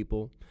before the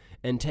people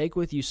and take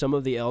with you some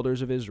of the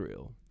elders of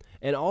Israel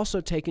and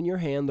also take in your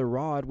hand the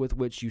rod with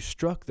which you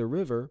struck the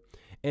river,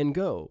 and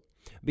go.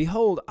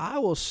 Behold, I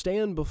will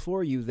stand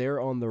before you there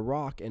on the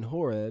rock in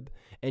Horeb,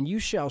 and you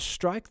shall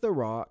strike the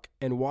rock,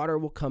 and water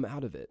will come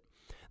out of it,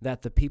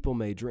 that the people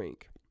may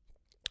drink.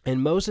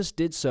 And Moses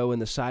did so in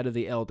the sight of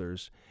the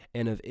elders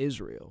and of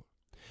Israel.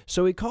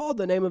 So he called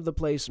the name of the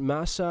place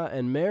Massah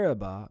and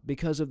Meribah,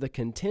 because of the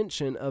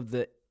contention of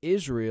the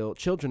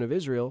children of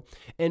Israel,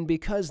 and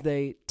because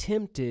they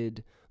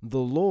tempted the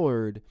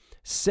Lord,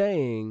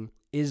 saying,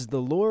 Is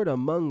the Lord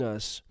among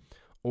us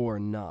or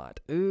not?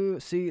 Ooh,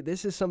 see,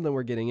 this is something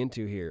we're getting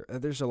into here.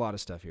 There's a lot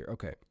of stuff here.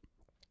 Okay,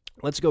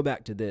 let's go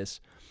back to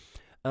this.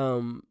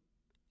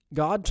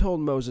 God told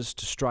Moses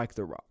to strike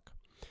the rock,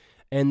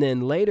 and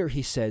then later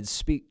he said,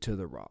 speak to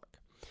the rock.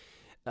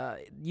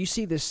 You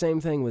see this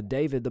same thing with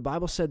David. The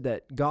Bible said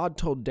that God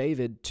told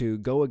David to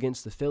go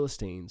against the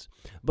Philistines,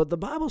 but the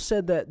Bible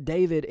said that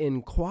David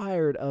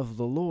inquired of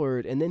the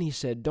Lord, and then he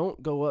said,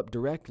 don't go up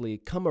directly,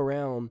 come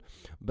around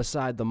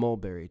beside the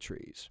mulberry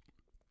trees.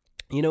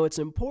 You know, it's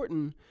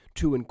important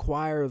to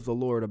inquire of the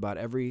Lord about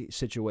every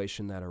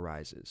situation that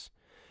arises,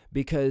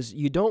 because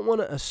you don't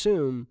want to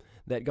assume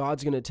that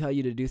God's going to tell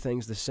you to do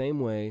things the same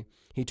way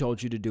he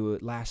told you to do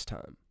it last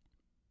time.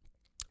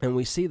 And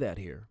we see that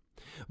here.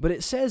 But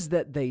it says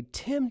that they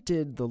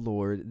tempted the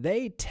Lord,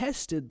 they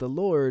tested the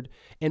Lord,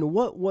 and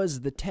what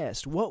was the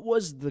test? What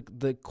was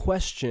the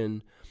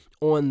question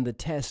on the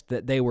test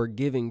that they were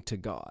giving to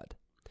God?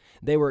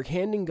 They were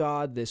handing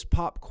God this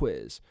pop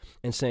quiz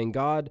and saying,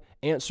 God,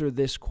 answer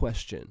this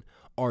question.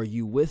 Are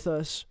you with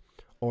us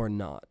or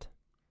not?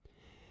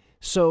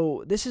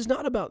 So this is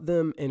not about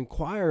them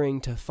inquiring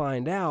to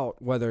find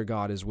out whether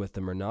God is with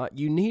them or not.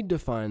 You need to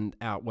find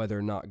out whether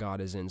or not God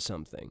is in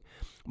something.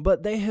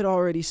 But they had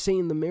already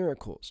seen the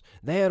miracles.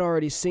 They had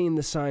already seen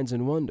the signs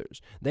and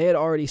wonders. They had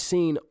already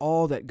seen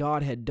all that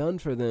God had done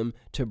for them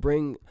to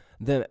bring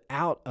them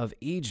out of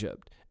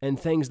Egypt and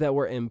things that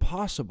were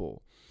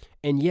impossible.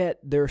 And yet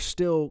they're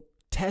still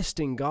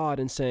testing God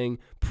and saying,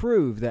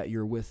 prove that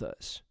you're with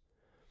us.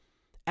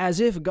 As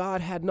if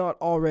God had not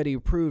already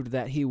proved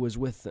that he was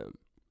with them.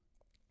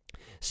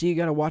 See, you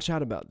got to watch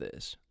out about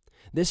this.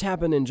 This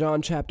happened in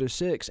John chapter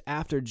 6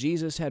 after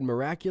Jesus had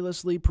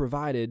miraculously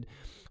provided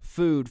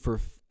food for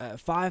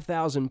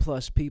 5,000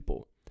 plus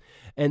people.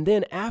 And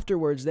then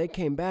afterwards they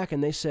came back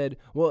and they said,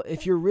 well,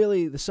 if you're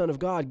really the Son of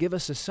God, give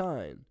us a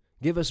sign.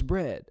 Give us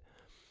bread.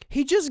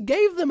 He just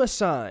gave them a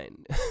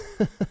sign.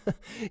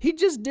 He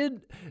just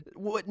did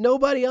what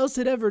nobody else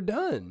had ever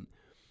done.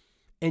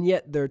 And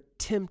yet they're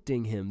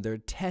tempting him. They're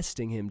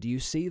testing him. Do you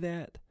see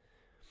that?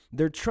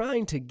 They're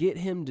trying to get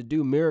him to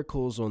do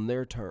miracles on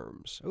their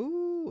terms.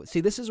 Ooh, see,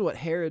 this is what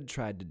Herod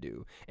tried to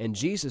do, and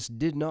Jesus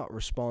did not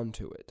respond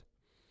to it.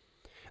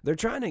 They're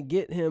trying to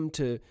get him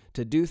to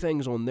do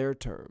things on their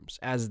terms,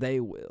 as they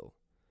will.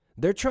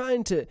 They're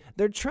trying to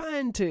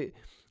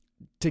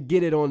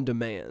get it on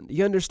demand.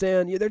 You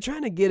understand? They're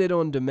trying to get it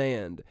on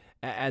demand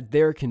at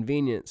their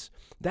convenience.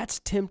 That's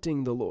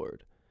tempting the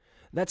Lord.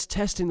 That's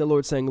testing the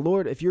Lord, saying,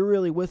 Lord, if you're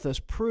really with us,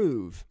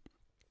 prove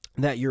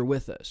that you're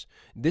with us.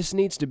 This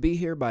needs to be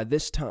here by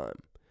this time.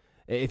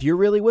 If you're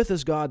really with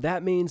us, God,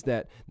 that means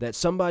that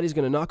somebody's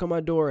going to knock on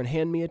my door and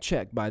hand me a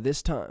check by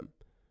this time.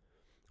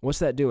 What's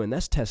that doing?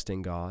 That's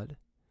testing God.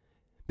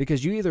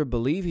 Because you either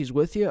believe he's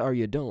with you or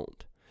you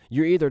don't.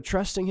 You're either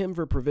trusting him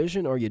for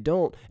provision or you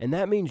don't, and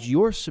that means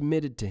you're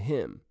submitted to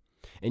him.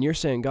 And you're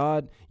saying,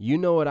 God, you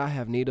know what I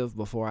have need of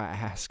before I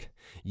ask.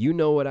 You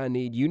know what I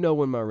need. You know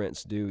when my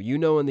rent's due. You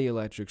know when the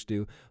electric's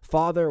due.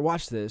 Father,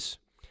 watch this.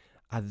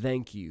 I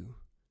thank you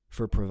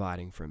for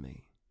providing for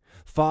me.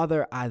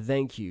 Father, I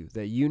thank you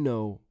that you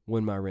know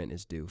when my rent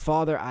is due.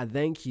 Father, I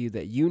thank you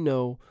that you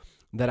know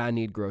that I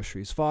need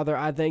groceries. Father,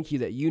 I thank you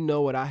that you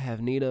know what I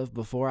have need of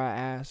before I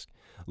ask.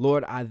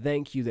 Lord, I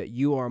thank you that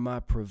you are my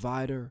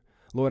provider.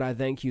 Lord, I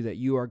thank you that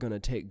you are going to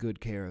take good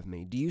care of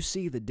me. Do you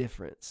see the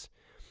difference?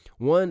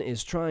 One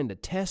is trying to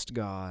test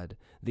God.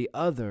 The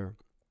other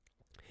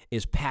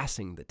is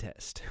passing the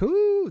test.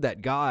 Ooh,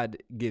 that God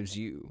gives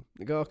you.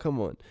 Oh,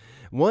 come on.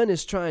 One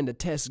is trying to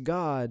test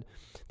God.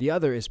 The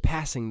other is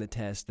passing the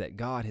test that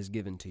God has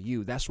given to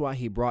you. That's why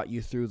he brought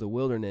you through the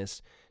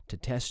wilderness to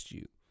test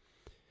you.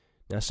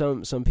 Now,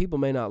 some people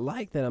may not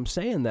like that I'm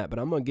saying that, but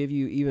I'm going to give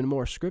you even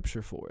more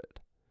scripture for it.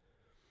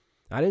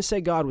 I didn't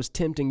say God was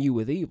tempting you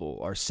with evil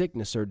or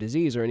sickness or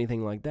disease or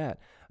anything like that,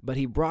 but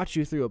he brought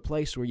you through a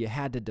place where you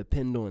had to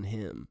depend on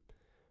him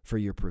for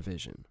your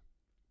provision.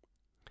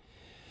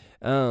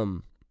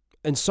 In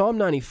Psalm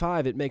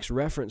 95, it makes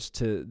reference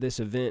to this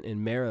event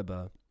in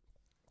Meribah.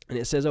 And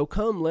it says, "Oh,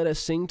 come, let us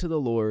sing to the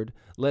Lord.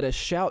 Let us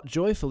shout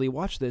joyfully,"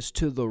 watch this,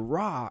 "to the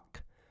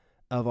rock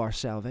of our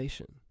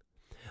salvation.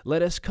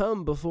 Let us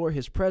come before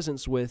his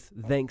presence with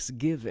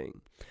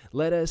thanksgiving.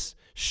 Let us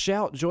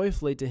shout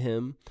joyfully to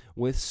him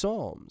with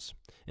psalms."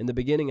 In the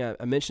beginning,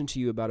 I mentioned to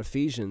you about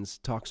Ephesians,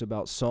 talks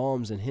about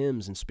psalms and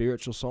hymns and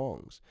spiritual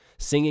songs,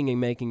 singing and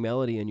making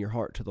melody in your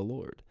heart to the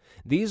Lord.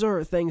 These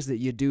are things that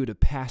you do to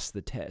pass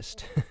the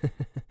test.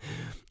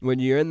 When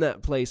you're in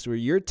that place where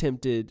you're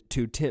tempted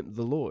to tempt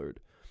the Lord,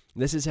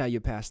 this is how you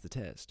pass the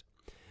test.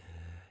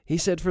 He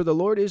said, "For the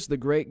Lord is the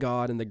great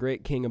God and the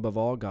great King above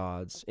all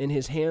gods. In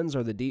his hands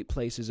are the deep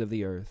places of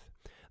the earth.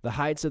 The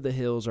heights of the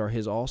hills are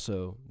his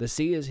also. The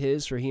sea is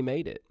his, for he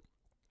made it.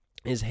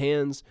 His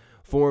hands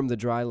formed the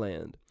dry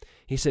land.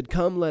 He said,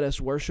 'Come, let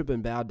us worship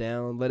and bow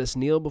down. Let us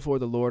kneel before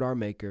the Lord our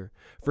Maker.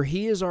 For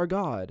he is our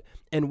God,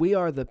 and we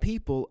are the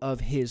people of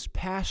his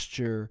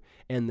pasture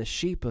and the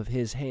sheep of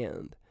his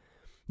hand.'"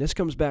 This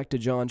comes back to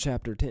John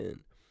chapter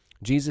 10.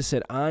 Jesus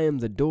said, "I am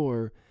the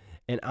door,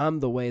 and I'm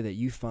the way that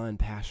you find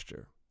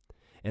pasture.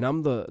 And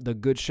I'm the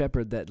good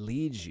shepherd that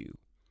leads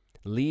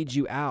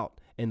you out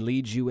and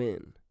leads you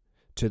in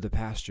to the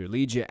pasture,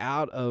 leads you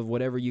out of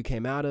whatever you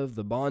came out of,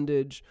 the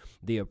bondage,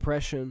 the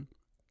oppression,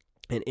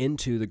 and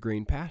into the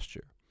green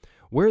pasture.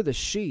 We're the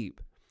sheep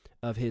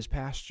of his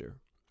pasture."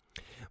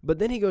 But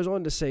then he goes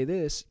on to say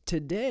this,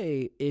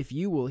 "Today, if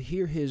you will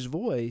hear his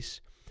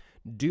voice,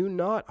 do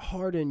not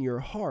harden your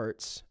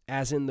hearts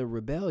as in the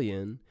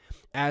rebellion,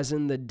 as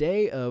in the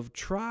day of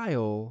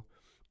trial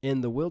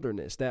in the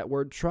wilderness." That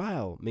word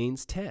trial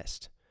means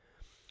test.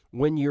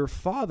 "When your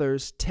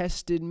fathers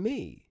tested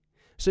me."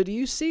 So do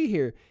you see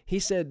here? He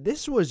said,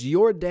 this was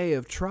your day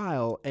of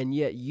trial, and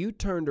yet you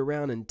turned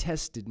around and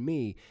tested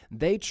me.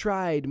 They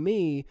tried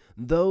me,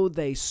 though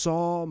they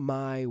saw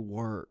my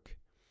work.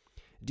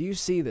 Do you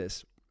see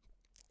this?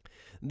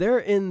 They're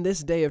in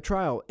this day of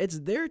trial. It's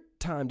their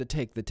time to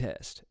take the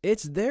test.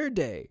 It's their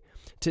day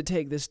to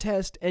take this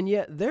test, and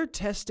yet they're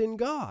testing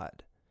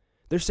God.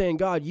 They're saying,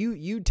 "God,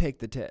 you take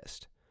the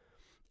test."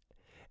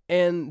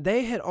 And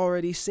they had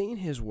already seen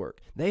his work.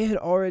 They had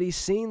already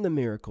seen the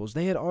miracles.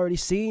 They had already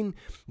seen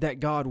that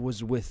God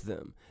was with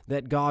them,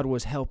 that God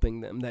was helping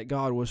them, that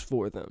God was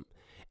for them.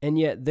 And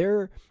yet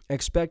they're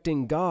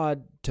expecting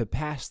God to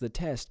pass the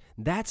test.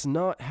 That's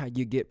not how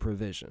you get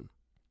provision.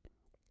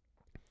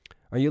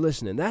 Are you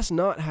listening? That's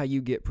not how you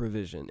get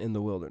provision in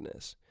the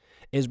wilderness,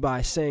 is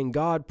by saying,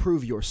 "God,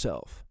 prove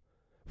yourself.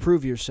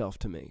 Prove yourself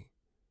to me."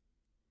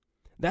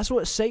 That's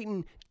what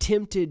Satan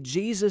tempted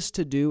Jesus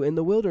to do in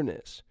the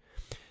wilderness.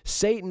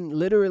 Satan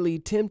literally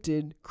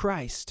tempted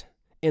Christ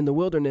in the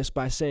wilderness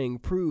by saying,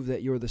 "Prove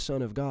that you're the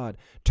Son of God.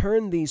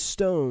 Turn these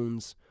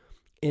stones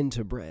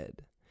into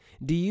bread."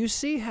 Do you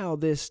see how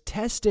this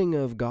testing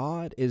of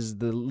God is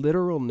the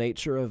literal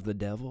nature of the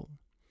devil?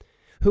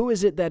 Who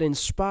is it that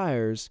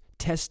inspires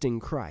testing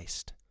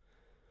Christ?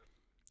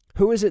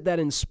 Who is it that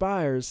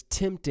inspires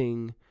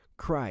tempting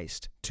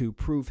Christ to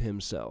prove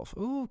himself?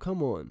 Oh,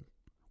 come on.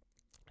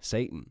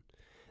 Satan.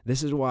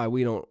 This is why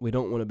we don't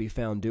want to be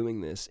found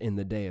doing this in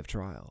the day of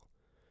trial.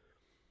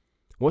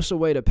 What's the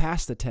way to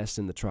pass the test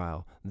in the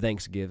trial?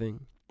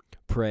 Thanksgiving,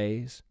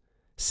 praise,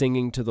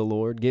 singing to the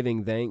Lord,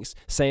 giving thanks,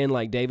 saying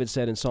like David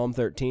said in Psalm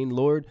 13,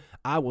 "Lord,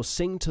 I will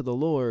sing to the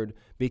Lord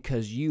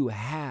because you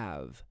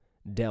have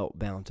dealt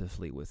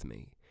bountifully with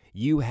me."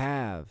 You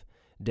have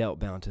dealt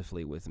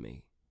bountifully with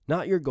me.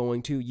 Not you're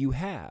going to, you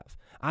have.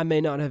 I may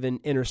not have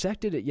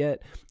intersected it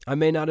yet. I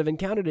may not have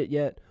encountered it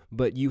yet,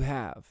 but you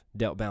have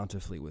dealt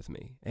bountifully with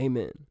me.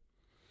 Amen.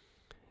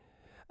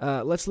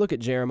 Let's look at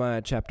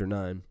Jeremiah chapter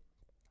 9.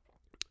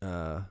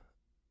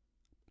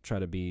 Try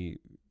to be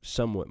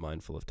somewhat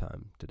mindful of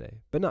time today,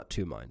 but not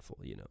too mindful,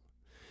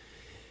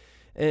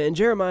 In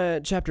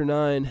Jeremiah chapter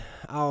 9,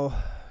 I'll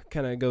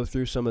kind of go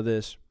through some of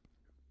this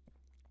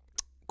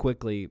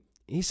quickly.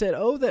 He said,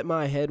 "Oh, that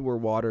my head were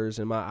waters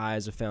and my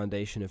eyes a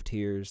foundation of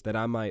tears, that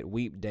I might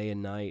weep day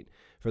and night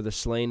for the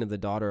slain of the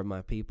daughter of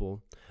my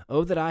people.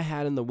 Oh, that I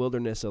had in the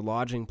wilderness a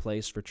lodging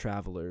place for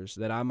travelers,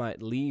 that I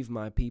might leave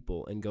my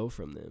people and go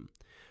from them.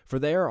 For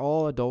they are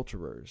all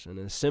adulterers, an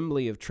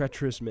assembly of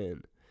treacherous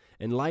men,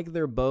 and like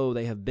their bow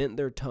they have bent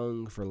their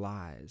tongue for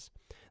lies.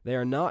 They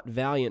are not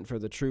valiant for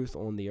the truth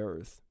on the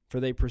earth, for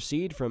they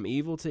proceed from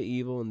evil to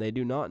evil, and they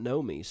do not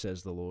know me,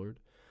 says the Lord.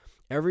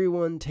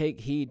 Everyone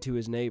take heed to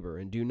his neighbor,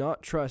 and do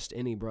not trust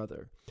any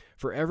brother.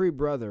 For every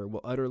brother will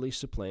utterly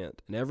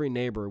supplant, and every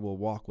neighbor will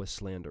walk with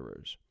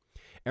slanderers.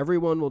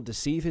 Everyone will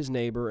deceive his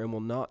neighbor and will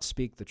not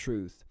speak the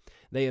truth.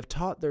 They have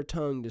taught their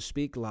tongue to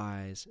speak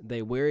lies.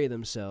 They weary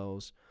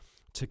themselves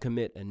to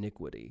commit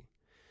iniquity.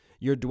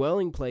 Your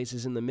dwelling place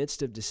is in the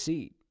midst of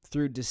deceit.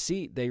 Through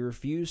deceit they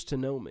refuse to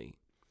know me,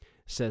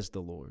 says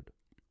the Lord."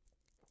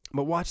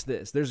 But watch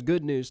this. There's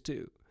good news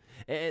too.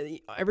 And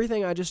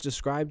everything I just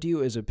described to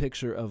you is a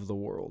picture of the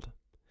world,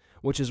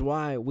 which is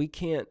why we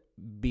can't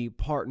be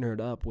partnered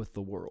up with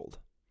the world.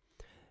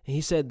 He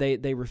said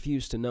they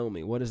refuse to know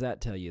me. What does that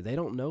tell you? They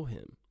don't know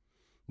him.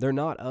 They're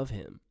not of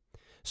him.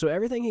 So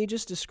everything he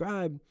just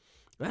described,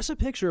 that's a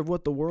picture of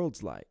what the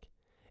world's like.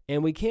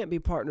 And we can't be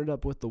partnered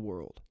up with the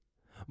world.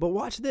 But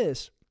watch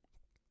this.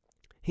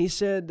 He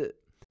said,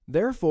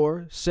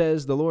 "Therefore,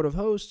 says the Lord of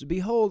hosts,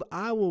 behold,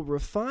 I will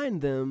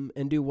refine them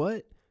and do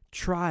what?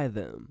 Try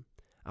them.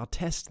 I'll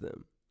test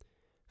them.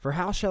 For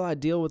how shall I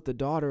deal with the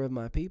daughter of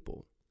my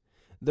people?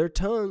 Their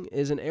tongue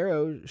is an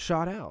arrow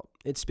shot out.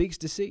 It speaks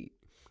deceit.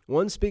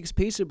 One speaks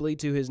peaceably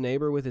to his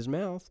neighbor with his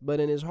mouth, but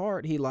in his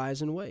heart he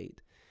lies in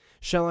wait.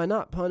 Shall I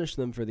not punish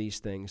them for these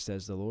things,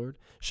 says the Lord?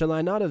 Shall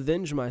I not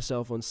avenge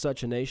myself on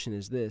such a nation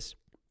as this?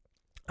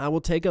 I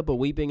will take up a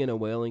weeping and a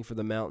wailing for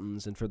the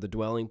mountains, and for the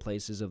dwelling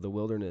places of the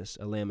wilderness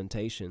a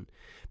lamentation,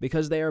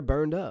 because they are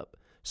burned up,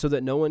 so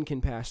that no one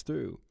can pass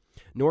through,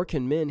 nor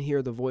can men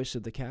hear the voice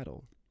of the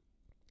cattle.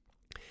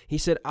 He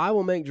said, I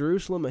will make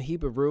Jerusalem a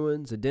heap of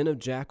ruins, a den of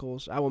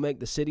jackals. I will make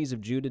the cities of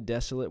Judah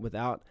desolate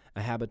without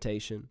a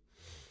habitation.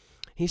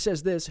 He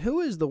says this, who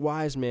is the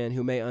wise man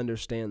who may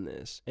understand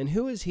this? And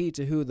who is he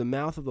to whom the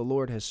mouth of the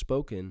Lord has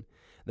spoken,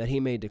 that he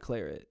may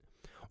declare it?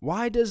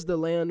 Why does the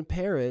land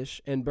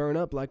perish and burn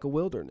up like a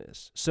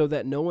wilderness, so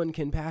that no one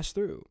can pass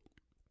through?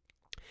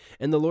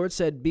 And the Lord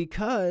said,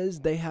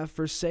 because they have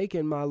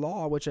forsaken my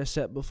law which I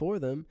set before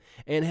them,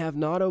 and have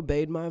not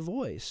obeyed my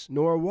voice,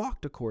 nor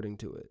walked according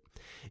to it.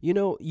 You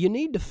know, you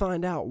need to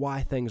find out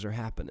why things are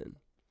happening.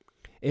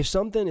 If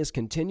something is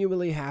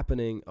continually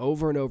happening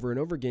over and over and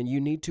over again, you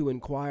need to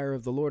inquire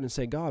of the Lord and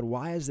say, God,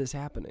 why is this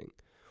happening?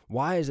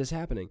 Why is this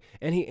happening?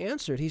 And he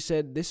answered, he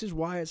said, this is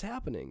why it's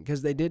happening,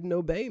 because they didn't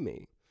obey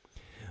me.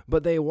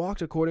 But they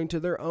walked according to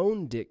their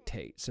own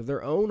dictates of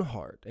their own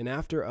heart and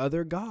after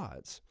other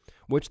gods,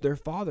 which their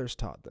fathers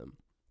taught them.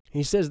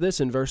 He says this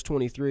in verse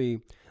 23,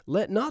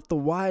 let not the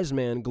wise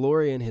man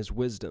glory in his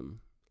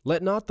wisdom.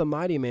 Let not the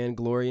mighty man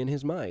glory in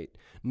his might,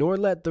 nor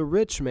let the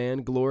rich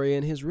man glory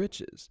in his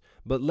riches.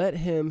 But let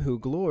him who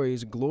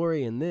glories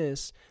glory in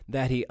this,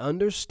 that he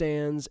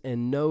understands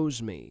and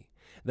knows me,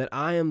 that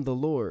I am the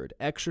Lord,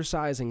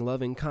 exercising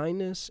loving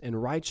kindness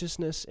and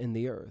righteousness in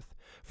the earth.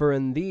 For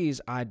in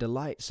these I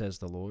delight, says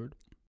the Lord.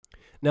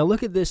 Now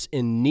look at this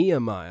in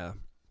Nehemiah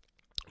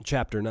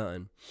chapter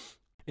 9.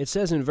 It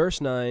says in verse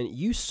 9,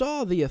 you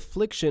saw the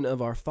affliction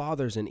of our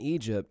fathers in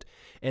Egypt,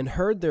 and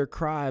heard their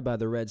cry by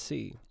the Red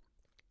Sea.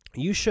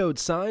 You showed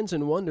signs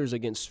and wonders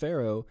against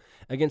Pharaoh,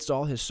 against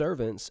all his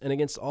servants, and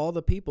against all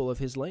the people of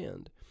his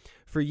land.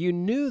 For you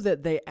knew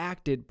that they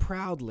acted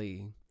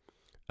proudly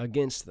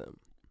against them.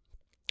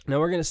 Now,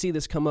 we're going to see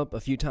this come up a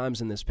few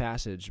times in this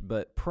passage,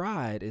 but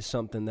pride is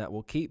something that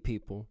will keep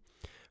people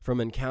from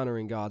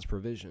encountering God's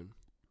provision.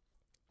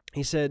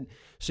 He said,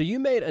 so you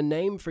made a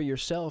name for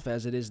yourself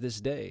as it is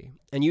this day,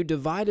 and you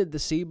divided the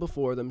sea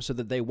before them so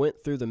that they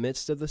went through the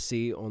midst of the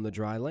sea on the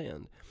dry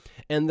land.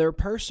 And their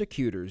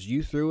persecutors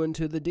you threw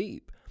into the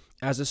deep,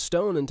 as a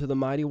stone into the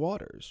mighty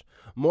waters.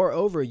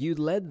 Moreover, you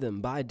led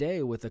them by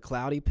day with a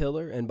cloudy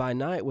pillar, and by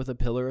night with a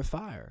pillar of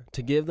fire,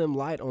 to give them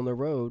light on the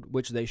road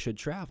which they should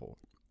travel.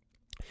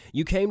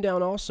 You came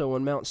down also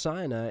on Mount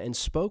Sinai and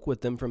spoke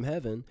with them from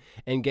heaven,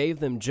 and gave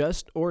them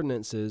just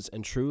ordinances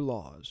and true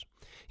laws.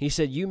 He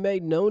said, you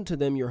made known to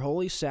them your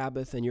holy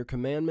Sabbath and your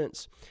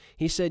commandments.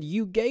 He said,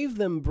 you gave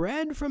them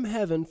bread from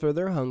heaven for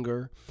their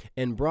hunger,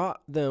 and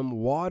brought them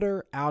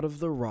water out of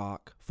the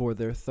rock for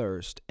their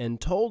thirst,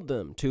 and told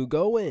them to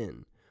go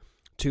in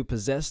to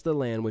possess the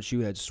land which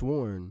you had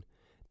sworn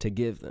to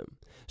give them.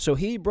 So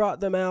he brought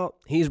them out.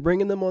 He's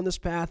bringing them on this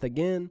path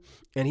again,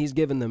 and he's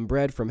given them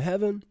bread from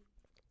heaven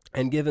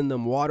and given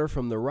them water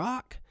from the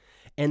rock.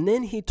 And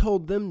then he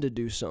told them to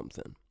do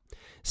something.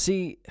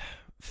 See,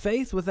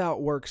 faith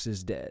without works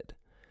is dead.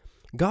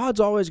 God's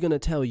always going to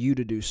tell you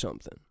to do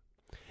something.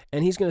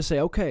 And he's going to say,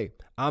 okay,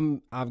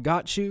 I've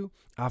got you,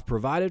 I've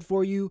provided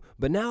for you,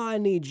 but now I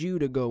need you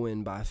to go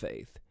in by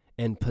faith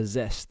and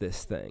possess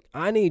this thing.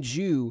 I need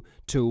you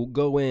to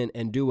go in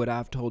and do what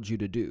I've told you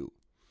to do.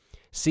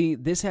 See,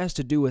 this has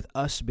to do with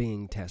us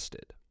being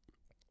tested.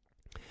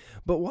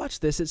 But watch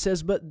this. It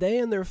says, but they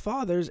and their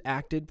fathers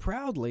acted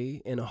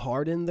proudly and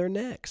hardened their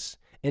necks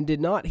and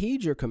did not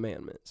heed your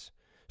commandments.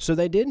 So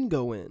they didn't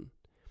go in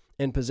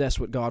and possess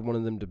what God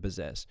wanted them to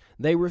possess.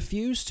 They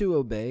refused to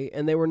obey,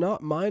 and they were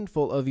not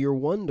mindful of your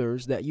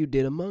wonders that you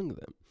did among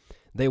them.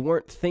 They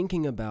weren't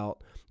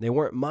they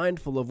weren't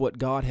mindful of what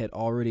God had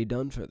already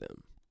done for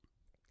them.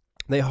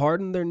 They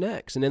hardened their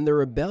necks, and in their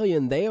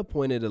rebellion, they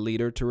appointed a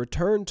leader to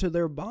return to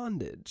their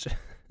bondage.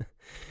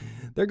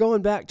 They're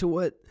going back to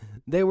what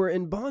they were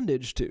in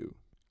bondage to.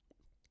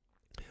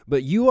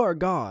 But you are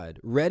God,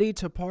 ready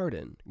to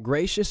pardon,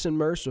 gracious and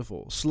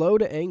merciful, slow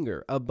to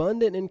anger,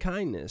 abundant in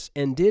kindness,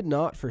 and did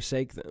not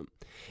forsake them,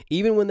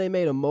 even when they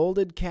made a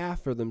molded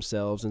calf for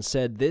themselves and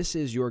said, this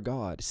is your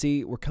God.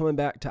 See, we're coming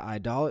back to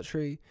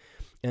idolatry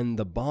and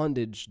the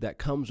bondage that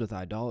comes with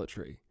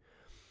idolatry.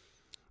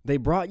 They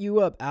brought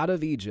you up out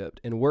of Egypt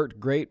and worked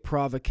great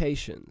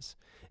provocations.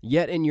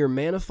 Yet in your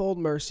manifold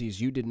mercies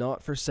you did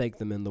not forsake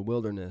them in the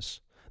wilderness.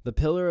 The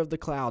pillar of the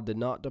cloud did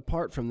not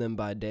depart from them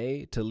by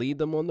day to lead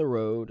them on the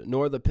road,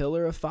 nor the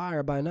pillar of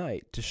fire by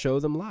night to show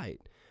them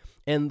light,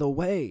 and the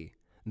way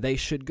they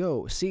should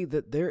go. See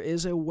that there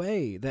is a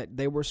way that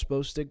they were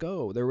supposed to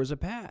go. There was a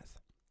path.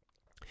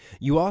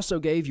 You also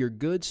gave your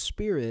good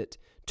spirit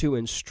to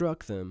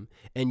instruct them,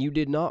 and you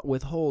did not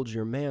withhold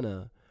your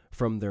manna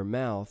from their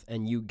mouth,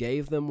 and you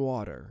gave them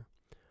water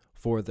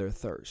for their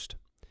thirst.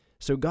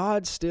 So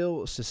God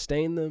still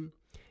sustained them.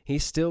 He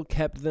still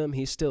kept them.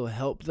 He still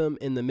helped them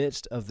in the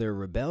midst of their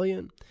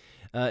rebellion.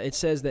 It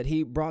says that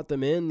he brought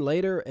them in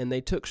later, and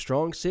they took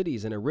strong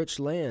cities and a rich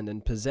land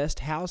and possessed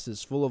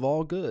houses full of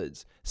all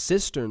goods,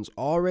 cisterns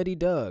already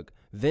dug,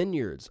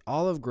 vineyards,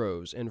 olive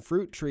groves, and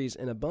fruit trees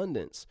in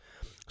abundance.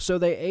 So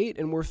they ate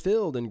and were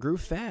filled and grew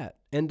fat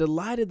and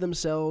delighted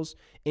themselves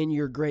in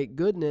your great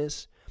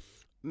goodness.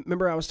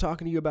 Remember, I was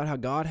talking to you about how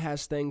God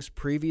has things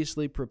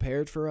previously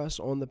prepared for us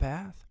on the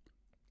path?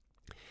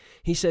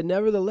 He said,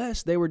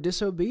 nevertheless, they were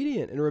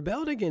disobedient and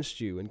rebelled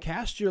against you and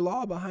cast your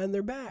law behind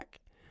their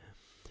back.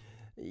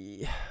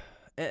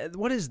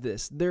 What is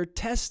this? They're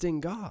testing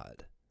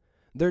God.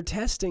 They're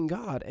testing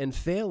God and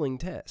failing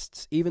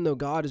tests, even though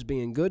God is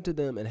being good to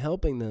them and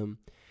helping them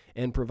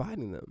and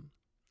providing them.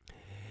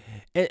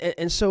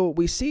 And so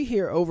we see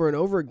here over and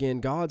over again,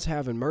 God's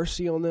having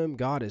mercy on them.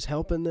 God is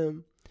helping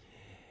them.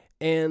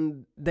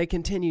 And they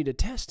continue to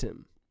test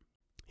him.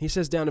 He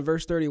says down in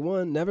verse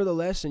 31,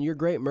 nevertheless, in your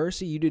great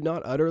mercy, you did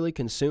not utterly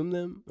consume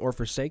them or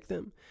forsake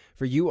them,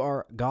 for you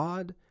are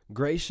God,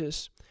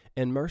 gracious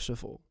and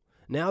merciful.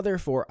 Now,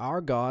 therefore, our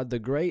God, the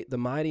great, the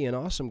mighty, and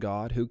awesome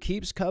God, who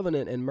keeps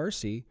covenant and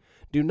mercy,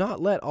 do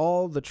not let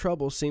all the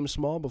trouble seem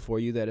small before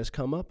you that has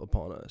come up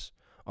upon us,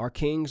 our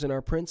kings and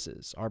our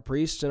princes, our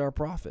priests and our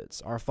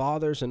prophets, our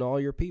fathers and all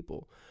your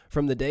people,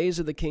 from the days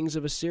of the kings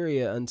of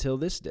Assyria until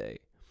this day.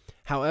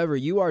 However,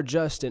 you are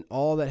just in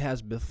all that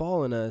has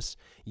befallen us.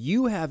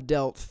 You have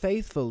dealt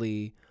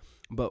faithfully,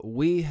 but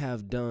we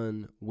have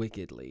done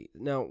wickedly.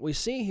 Now, we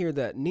see here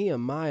that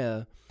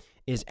Nehemiah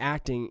is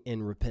acting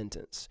in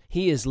repentance.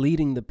 He is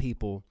leading the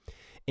people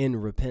in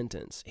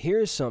repentance.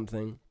 Here's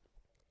something.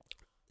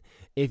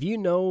 If you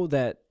know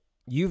that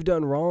you've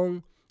done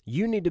wrong,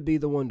 you need to be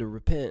the one to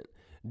repent.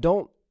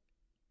 Don't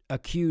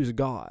accuse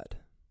God.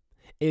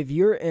 If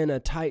you're in a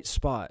tight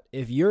spot,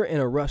 if you're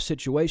in a rough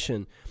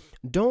situation,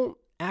 don't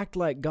act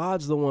like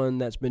God's the one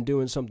that's been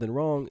doing something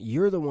wrong.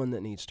 You're the one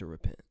that needs to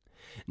repent.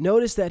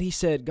 Notice that he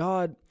said,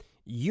 God,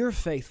 you're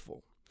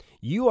faithful.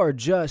 You are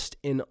just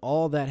in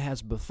all that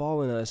has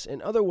befallen us.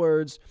 In other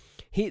words,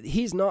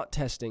 he's not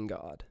testing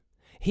God.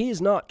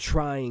 He's not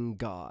trying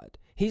God.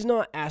 He's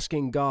not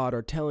asking God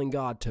or telling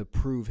God to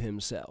prove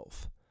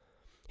himself.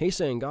 He's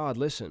saying, God,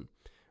 listen,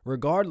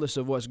 regardless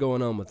of what's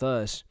going on with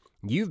us,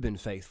 you've been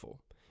faithful.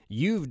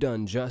 You've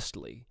done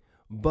justly,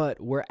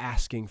 but we're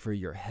asking for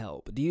your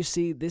help. Do you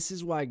see? This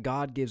is why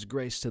God gives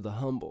grace to the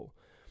humble,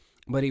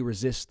 but he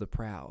resists the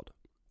proud.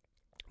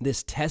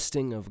 This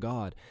testing of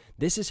God,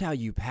 this is how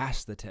you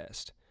pass the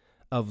test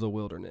of the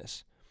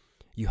wilderness.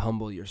 You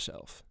humble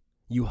yourself.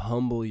 You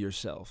humble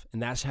yourself, and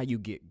that's how you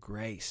get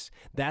grace.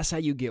 That's how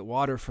you get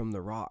water from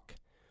the rock.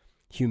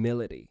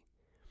 Humility.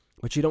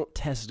 But you don't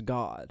test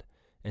God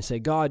and say,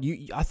 God,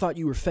 I thought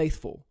you were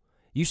faithful.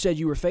 You said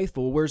you were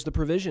faithful. Where's the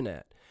provision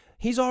at?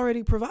 He's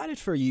already provided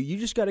for you. You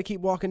just got to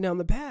keep walking down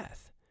the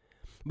path.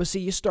 But see,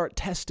 you start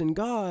testing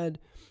God,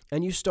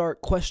 and you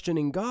start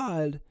questioning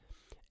God,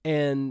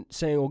 and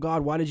saying, well,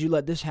 God, why did you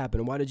let this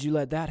happen? Why did you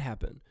let that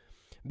happen?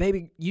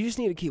 Baby, you just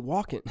need to keep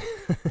walking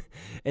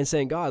and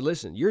saying, God,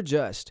 listen, you're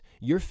just,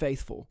 you're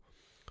faithful,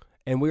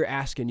 and we're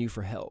asking you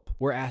for help.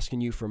 We're asking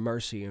you for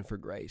mercy and for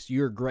grace.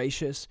 You're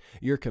gracious,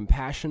 you're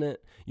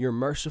compassionate, you're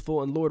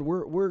merciful, and Lord,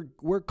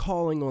 we're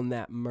calling on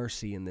that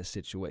mercy in this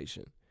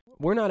situation.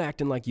 We're not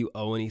acting like you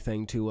owe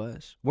anything to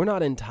us. We're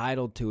not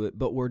entitled to it,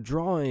 but we're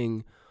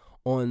drawing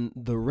on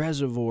the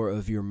reservoir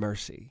of your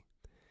mercy.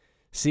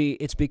 See,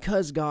 it's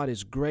because God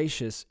is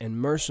gracious and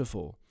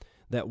merciful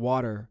that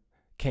water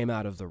came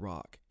out of the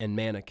rock and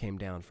manna came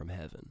down from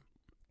heaven.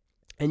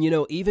 And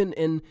even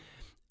in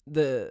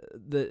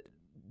the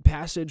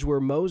passage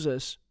where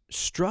Moses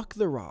struck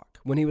the rock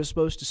when he was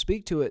supposed to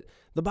speak to it,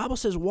 the Bible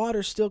says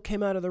water still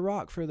came out of the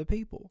rock for the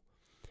people,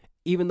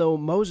 even though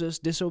Moses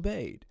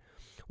disobeyed.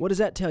 What does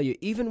that tell you?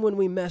 Even when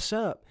we mess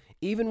up,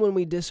 even when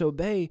we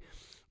disobey,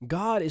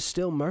 God is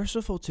still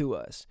merciful to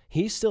us.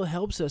 He still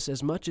helps us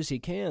as much as he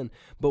can.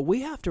 But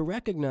we have to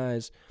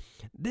recognize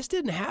this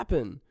didn't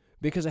happen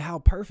because of how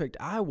perfect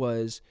I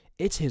was.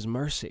 It's his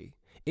mercy.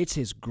 It's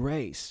his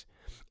grace.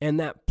 And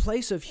that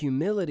place of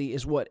humility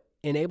is what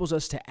enables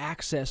us to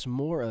access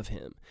more of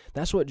him.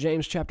 That's what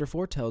James chapter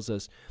 4 tells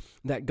us,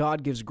 that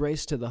God gives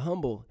grace to the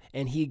humble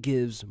and he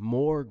gives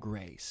more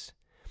grace.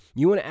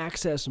 You want to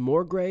access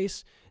more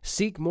grace?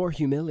 Seek more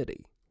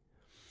humility.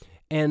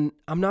 And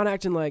I'm not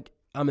acting like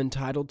I'm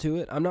entitled to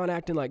it. I'm not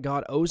acting like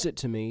God owes it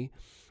to me.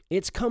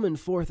 It's coming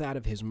forth out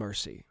of his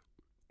mercy.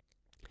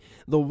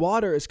 The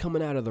water is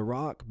coming out of the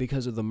rock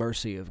because of the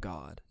mercy of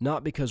God,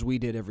 not because we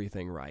did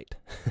everything right.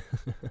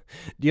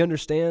 Do you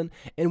understand?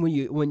 And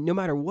when no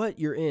matter what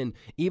you're in,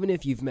 even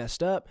if you've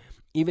messed up,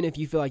 even if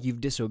you feel like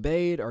you've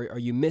disobeyed or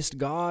you missed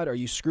God or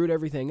you screwed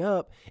everything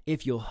up,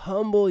 if you'll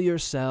humble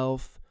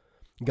yourself,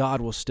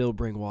 God will still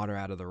bring water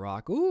out of the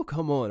rock. Ooh,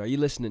 come on. Are you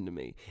listening to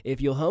me? If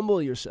you'll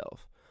humble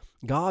yourself,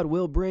 God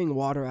will bring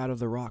water out of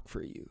the rock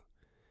for you,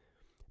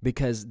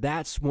 because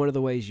that's one of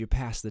the ways you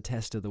pass the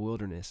test of the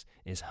wilderness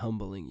is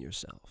humbling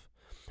yourself.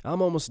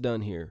 I'm almost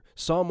done here.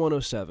 Psalm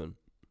 107.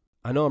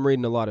 I know I'm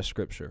reading a lot of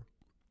scripture,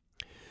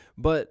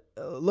 but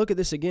look at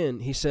this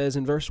again. He says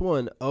in verse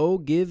 1, "Oh,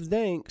 give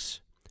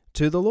thanks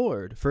to the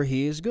Lord, for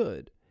he is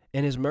good,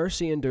 and his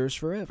mercy endures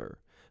forever."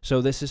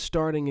 So this is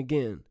starting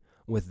again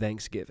with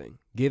thanksgiving,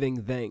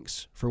 giving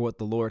thanks for what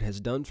the Lord has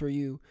done for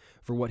you,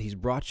 for what he's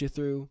brought you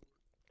through.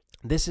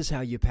 This is how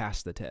you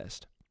pass the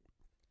test.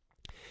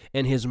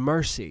 and his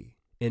mercy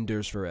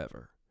endures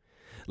forever.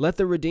 Let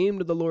the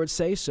redeemed of the Lord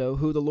say so,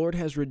 who the Lord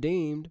has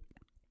redeemed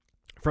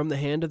from the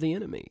hand of the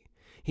enemy.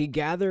 He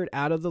gathered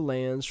out of the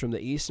lands from the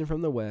east and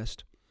from the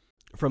west,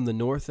 from the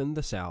north and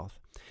the south.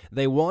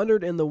 They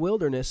wandered in the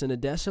wilderness in a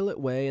desolate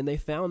way, and they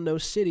found no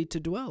city to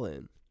dwell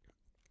in.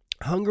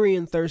 Hungry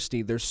and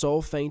thirsty, their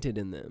soul fainted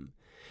in them.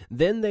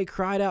 Then they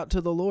cried out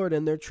to the Lord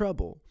in their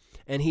trouble,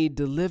 and he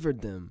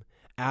delivered them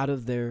out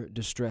of their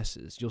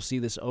distresses. You'll see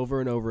this over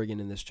and over again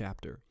in this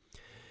chapter.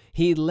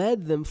 He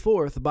led them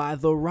forth by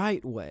the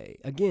right way.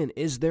 Again,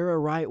 is there a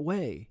right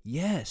way?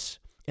 Yes.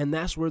 And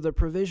that's where the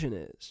provision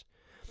is.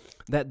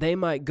 That they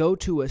might go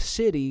to a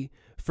city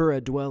for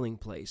a dwelling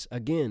place.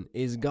 Again,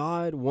 is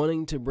God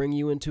wanting to bring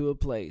you into a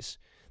place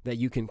that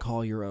you can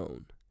call your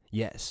own?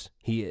 Yes,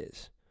 he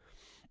is.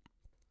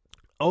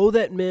 Oh,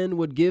 that men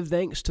would give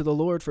thanks to the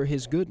Lord for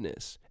his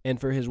goodness and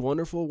for his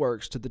wonderful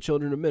works to the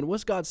children of men.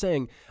 What's God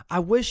saying? I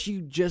wish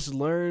you'd just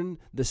learn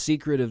the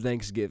secret of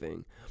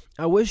thanksgiving.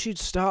 I wish you'd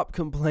stop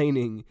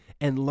complaining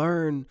and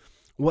learn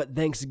what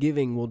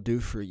thanksgiving will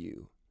do for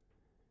you.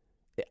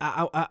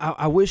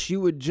 I wish you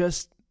would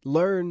just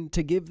learn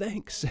to give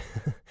thanks.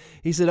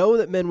 He said, oh,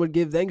 that men would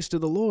give thanks to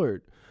the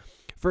Lord,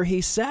 for he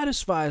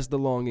satisfies the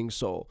longing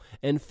soul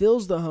and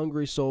fills the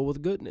hungry soul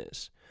with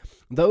goodness.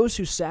 Those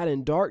who sat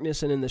in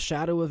darkness and in the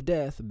shadow of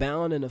death,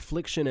 bound in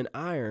affliction and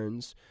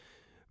irons,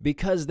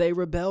 because they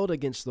rebelled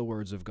against the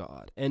words of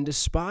God and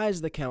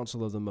despised the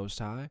counsel of the Most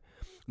High.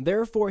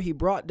 Therefore he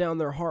brought down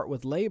their heart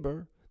with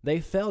labor. They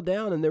fell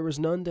down, and there was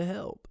none to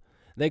help.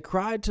 They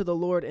cried to the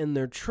Lord in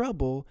their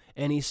trouble,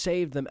 and he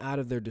saved them out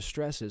of their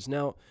distresses.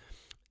 Now,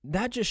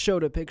 that just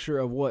showed a picture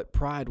of what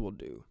pride will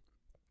do.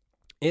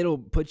 It'll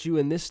put you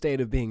in this state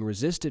of being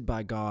resisted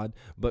by God,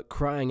 but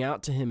crying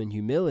out to him in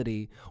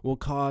humility will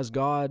cause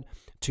God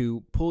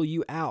to pull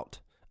you out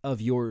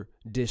of your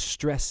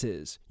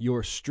distresses,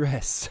 your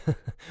stress,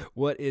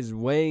 what is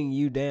weighing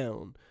you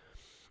down.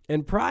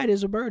 And pride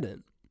is a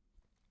burden.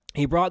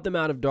 He brought them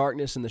out of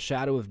darkness and the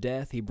shadow of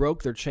death. He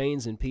broke their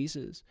chains in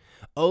pieces.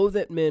 Oh,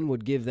 that men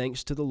would give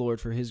thanks to the Lord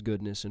for his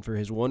goodness and for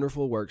his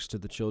wonderful works to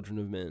the children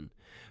of men.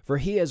 For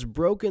he has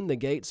broken the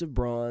gates of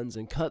bronze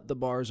and cut the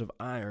bars of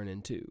iron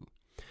in two.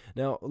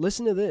 Now,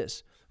 listen to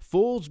this.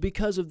 Fools,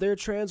 because of their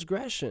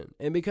transgression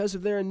and because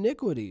of their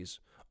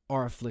iniquities,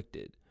 are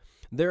afflicted.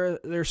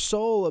 Their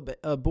soul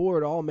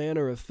abhorred all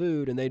manner of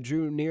food, and they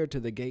drew near to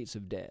the gates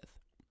of death.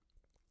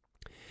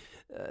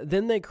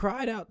 Then they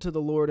cried out to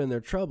the Lord in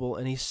their trouble,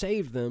 and he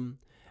saved them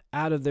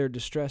out of their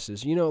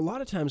distresses. You know, a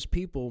lot of times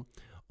people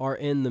are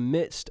in the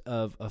midst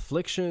of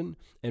affliction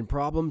and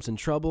problems and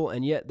trouble,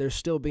 and yet they're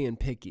still being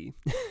picky.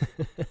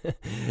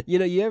 You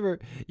know, you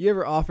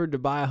ever offered to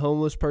buy a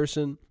homeless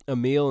person a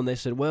meal, and they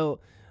said,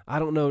 "Well, I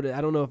don't know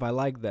if I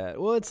like that."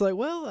 Well, it's like,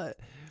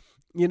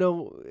 you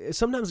know,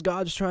 sometimes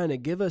God's trying to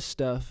give us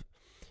stuff,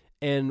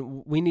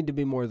 and we need to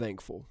be more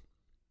thankful.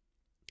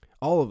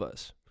 All of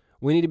us.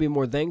 We need to be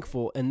more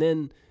thankful, and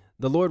then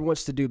the Lord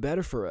wants to do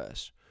better for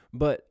us.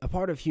 But a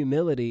part of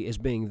humility is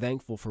being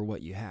thankful for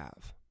what you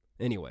have.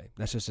 Anyway,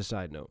 that's just a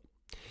side note.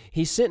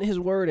 He sent his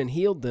word and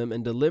healed them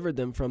and delivered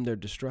them from their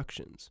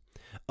destructions.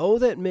 Oh,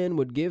 that men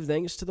would give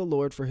thanks to the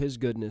Lord for his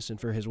goodness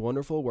and for his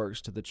wonderful works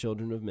to the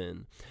children of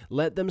men.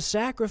 Let them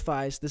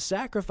sacrifice the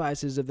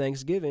sacrifices of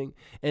thanksgiving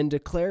and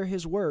declare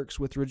his works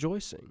with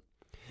rejoicing.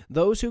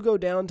 Those who go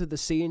down to the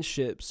sea in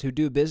ships, who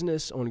do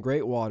business on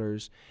great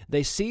waters,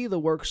 they see the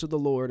works of the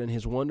Lord and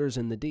his wonders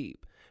in the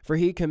deep. For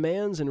he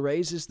commands and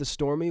raises the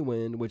stormy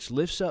wind, which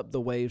lifts up the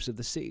waves of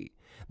the sea.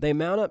 They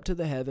mount up to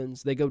the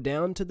heavens, they go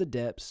down to the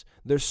depths,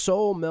 their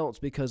soul melts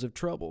because of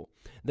trouble.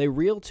 They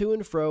reel to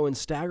and fro and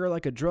stagger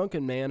like a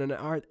drunken man and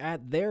are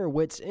at their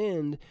wits'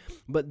 end,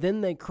 but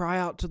then they cry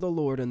out to the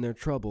Lord in their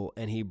trouble,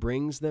 and he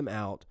brings them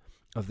out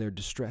of their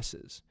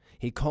distresses.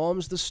 He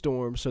calms the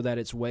storm so that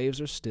its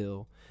waves are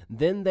still.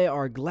 Then they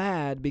are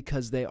glad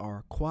because they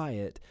are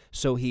quiet,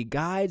 so he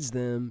guides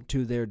them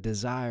to their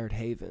desired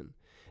haven.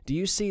 Do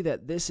you see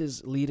that this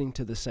is leading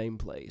to the same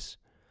place?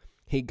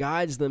 He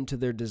guides them to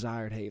their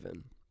desired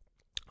haven.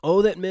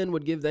 Oh, that men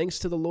would give thanks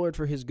to the Lord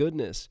for his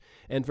goodness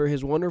and for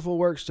his wonderful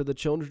works to the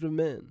children of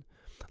men.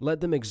 Let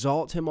them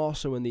exalt him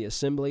also in the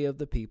assembly of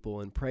the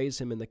people and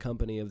praise him in the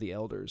company of the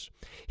elders.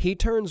 He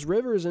turns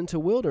rivers into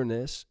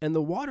wilderness and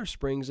the water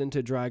springs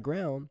into dry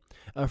ground,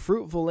 a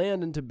fruitful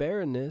land into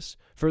barrenness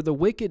for the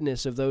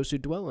wickedness of those who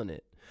dwell in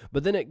it.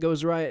 But then it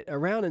goes right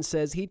around and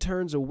says he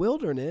turns a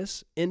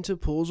wilderness into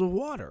pools of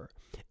water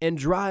and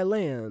dry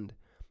land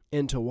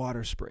into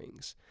water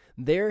springs.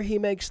 There he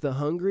makes the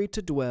hungry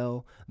to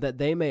dwell, that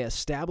they may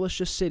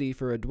establish a city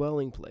for a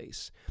dwelling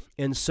place,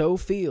 and sow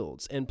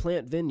fields and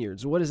plant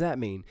vineyards. What does that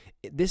mean?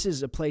 This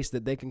is a place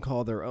that they can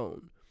call their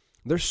own.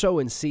 They're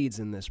sowing seeds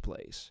in this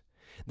place,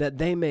 that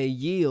they may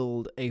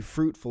yield a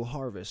fruitful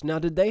harvest. Now,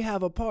 did they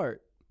have a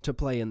part to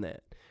play in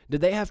that? Did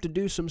they have to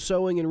do some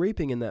sowing and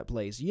reaping in that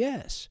place?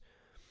 Yes.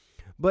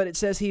 But it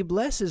says he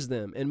blesses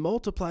them and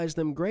multiplies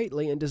them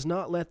greatly and does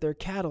not let their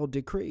cattle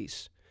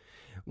decrease.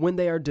 When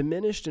they are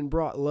diminished and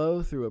brought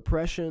low through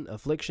oppression,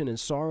 affliction, and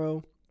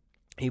sorrow,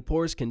 He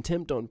pours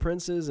contempt on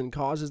princes and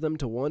causes them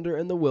to wander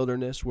in the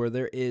wilderness where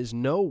there is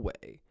no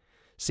way.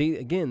 See,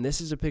 again,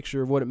 this is a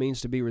picture of what it means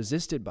to be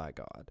resisted by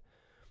God.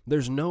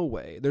 There's no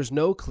way. There's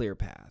no clear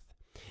path.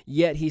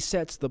 Yet he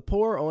sets the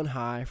poor on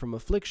high from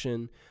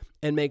affliction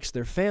and makes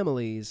their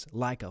families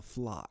like a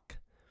flock.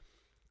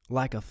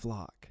 Like a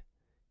flock.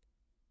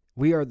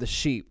 We are the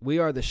sheep. We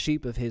are the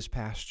sheep of his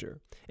pasture,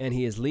 and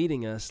he is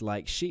leading us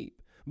like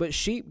sheep. But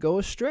sheep go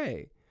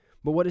astray.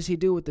 But what does he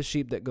do with the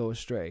sheep that go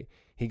astray?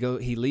 He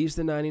leaves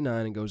the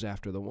 99 and goes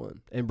after the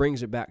one and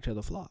brings it back to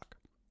the flock.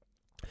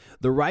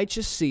 The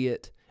righteous see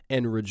it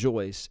and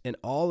rejoice, and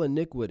all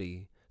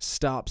iniquity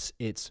stops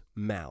its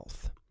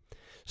mouth.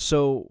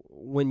 So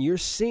when you're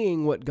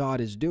seeing what God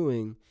is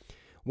doing,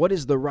 what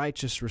is the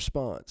righteous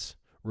response?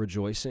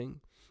 Rejoicing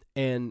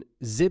and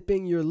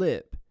zipping your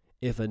lip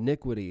if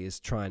iniquity is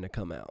trying to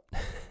come out.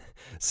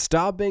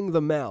 Stopping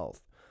the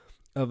mouth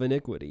of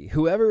iniquity.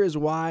 Whoever is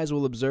wise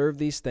will observe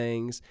these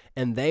things,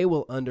 and they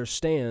will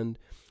understand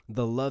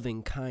the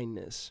loving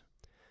kindness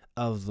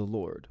of the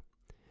Lord.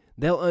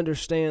 They'll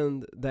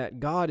understand that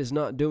God is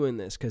not doing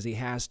this because he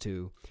has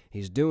to.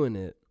 He's doing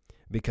it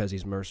because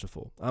he's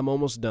merciful. I'm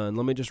almost done.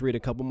 Let me just read a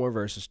couple more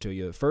verses to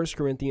you. 1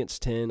 Corinthians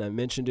 10, I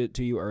mentioned it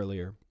to you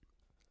earlier.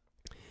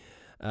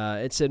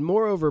 It said,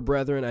 "Moreover,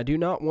 brethren, I do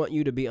not want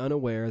you to be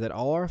unaware that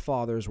all our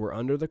fathers were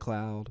under the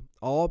cloud,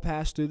 all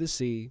passed through the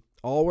sea,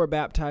 all were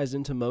baptized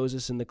into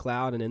Moses in the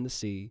cloud and in the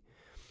sea,"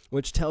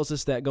 which tells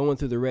us that going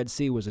through the Red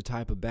Sea was a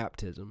type of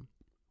baptism.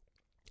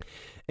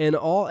 "And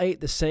all ate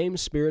the same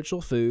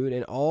spiritual food,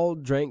 and all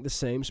drank the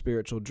same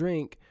spiritual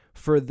drink,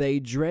 for they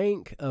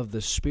drank of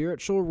the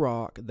spiritual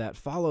rock that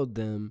followed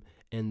them,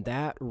 and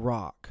that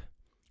rock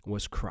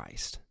was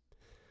Christ."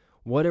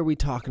 What are we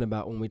talking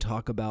about when we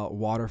talk about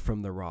water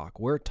from the rock?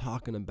 We're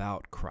talking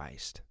about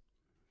Christ.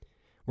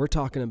 We're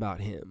talking about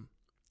him.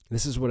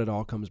 This is what it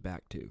all comes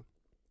back to.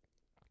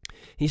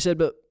 He said,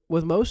 "But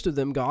with most of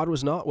them God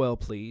was not well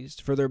pleased,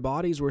 for their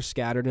bodies were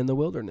scattered in the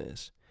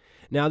wilderness.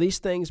 Now these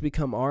things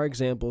become our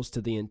examples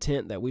to the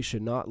intent that we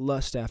should not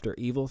lust after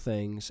evil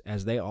things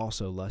as they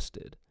also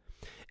lusted.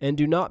 And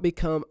do not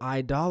become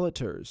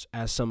idolaters,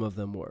 as some of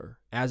them were.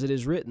 As it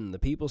is written, the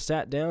people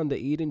sat down to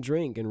eat and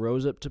drink and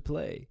rose up to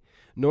play.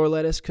 Nor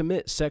let us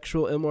commit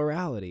sexual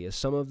immorality, as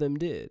some of them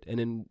did. And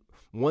in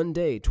one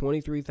day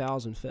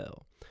 23,000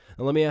 fell."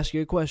 Now let me ask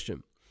you a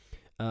question.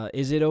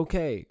 Is it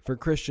okay for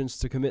Christians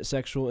to commit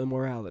sexual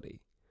immorality?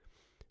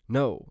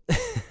 No,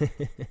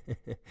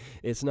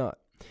 it's not.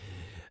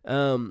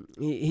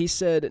 He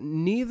said,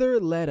 "Neither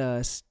let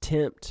us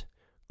tempt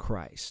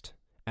Christ,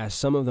 as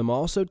some of them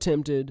also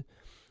tempted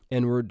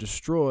and were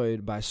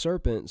destroyed by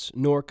serpents,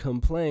 nor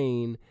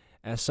complain,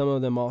 as some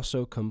of them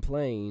also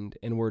complained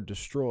and were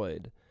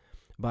destroyed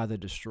by the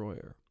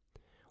destroyer."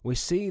 We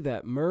see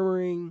that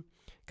murmuring,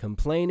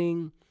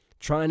 complaining,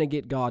 trying to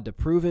get God to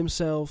prove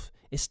himself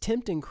is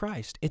tempting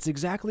Christ. It's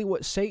exactly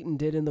what Satan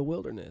did in the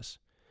wilderness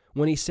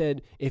when he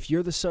said, "If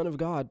you're the Son of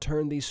God,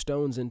 turn these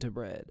stones into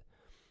bread."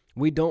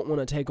 We don't want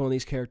to take on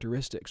these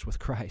characteristics with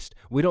Christ.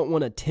 We don't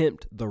want to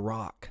tempt the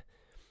rock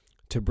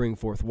to bring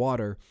forth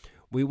water.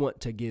 We want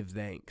to give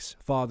thanks.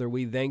 Father,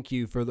 we thank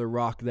you for the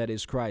rock that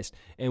is Christ,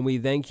 and we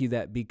thank you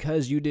that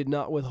because you did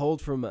not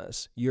withhold from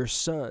us your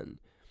Son,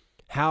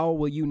 how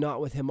will you not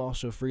with him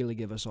also freely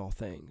give us all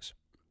things?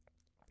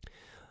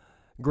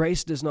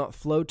 Grace does not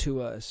flow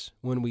to us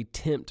when we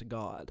tempt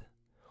God,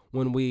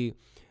 when we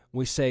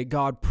say,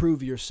 "God,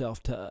 prove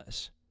yourself to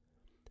us.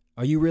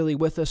 Are you really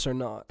with us or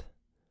not?"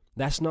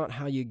 That's not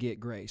how you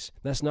get grace.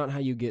 That's not how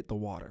you get the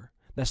water.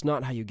 That's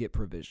not how you get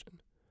provision.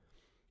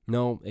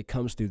 No, it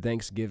comes through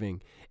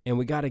thanksgiving, and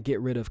we got to get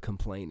rid of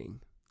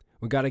complaining.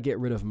 We got to get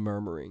rid of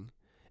murmuring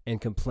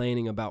and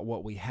complaining about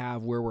what we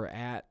have, where we're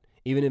at,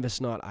 even if it's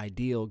not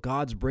ideal.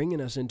 God's bringing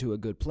us into a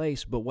good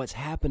place, but what's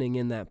happening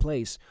in that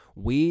place?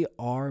 We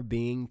are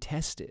being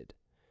tested.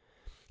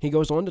 He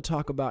goes on to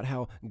talk about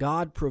how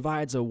God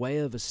provides a way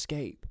of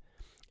escape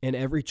in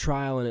every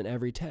trial and in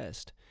every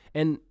test.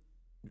 And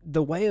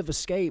the way of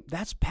escape,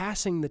 that's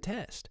passing the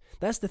test.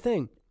 That's the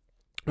thing.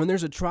 When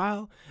there's a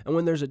trial and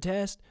when there's a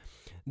test,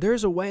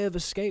 there's a way of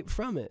escape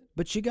from it.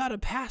 But you got to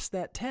pass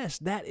that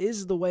test. That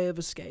is the way of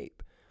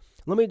escape.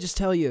 Let me just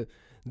tell you,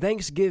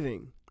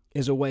 thanksgiving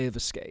is a way of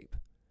escape.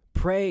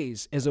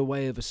 Praise is a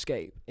way of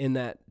escape in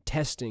that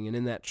testing and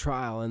in that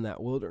trial in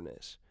that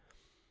wilderness.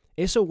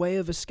 It's a way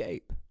of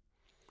escape.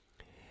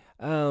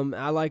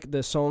 I like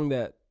the song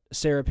that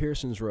Sarah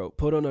Pearsons wrote,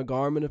 "Put on a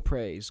garment of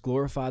praise,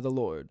 glorify the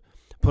Lord.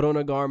 Put on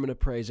a garment of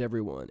praise,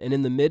 everyone. And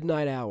in the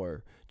midnight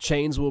hour,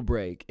 chains will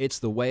break. It's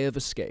the way of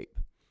escape."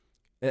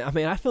 I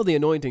mean, I feel the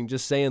anointing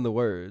just saying the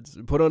words.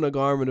 Put on a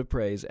garment of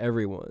praise,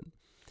 everyone.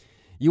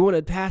 You want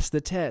to pass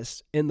the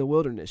test in the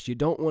wilderness. You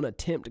don't want to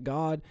tempt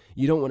God.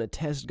 You don't want to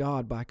test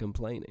God by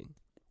complaining.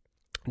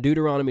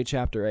 Deuteronomy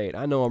chapter 8.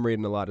 I know I'm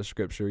reading a lot of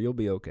scripture. You'll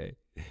be okay.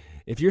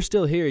 If you're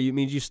still here, it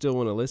means you still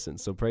want to listen.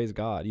 So praise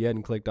God. You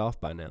hadn't clicked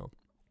off by now.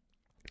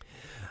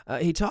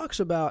 He talks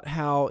about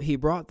how he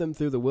brought them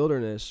through the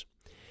wilderness.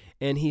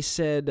 And he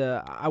said,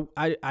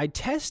 I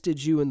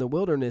tested you in the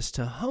wilderness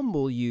to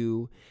humble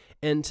you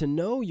and to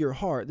know your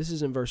heart, this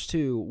is in verse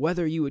 2,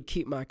 whether you would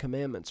keep my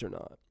commandments or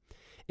not.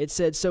 It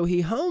said, so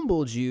he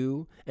humbled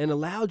you and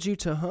allowed you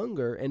to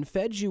hunger and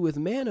fed you with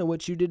manna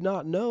which you did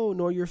not know,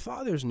 nor your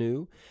fathers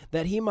knew,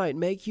 that he might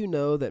make you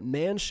know that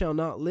man shall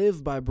not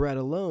live by bread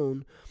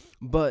alone,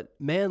 but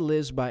man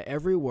lives by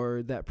every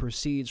word that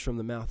proceeds from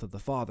the mouth of the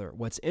Father.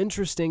 What's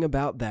interesting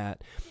about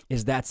that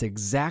is that's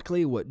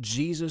exactly what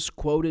Jesus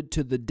quoted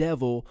to the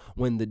devil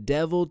when the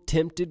devil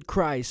tempted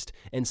Christ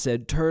and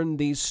said, turn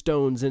these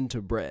stones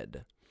into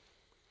bread.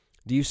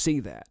 Do you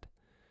see that?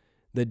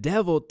 The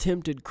devil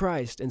tempted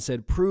Christ and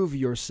said, prove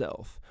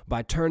yourself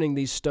by turning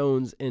these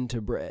stones into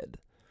bread.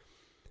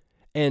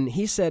 And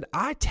he said,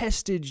 I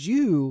tested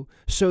you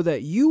so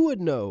that you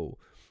would know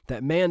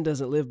that man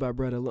doesn't live by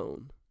bread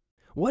alone.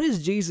 What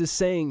is Jesus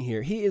saying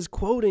here? He is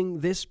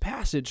quoting this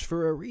passage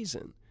for a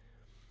reason.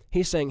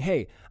 He's saying,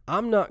 hey,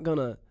 I'm not going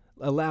to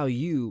allow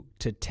you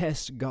to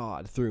test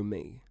God through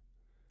me.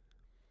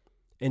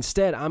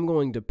 Instead, I'm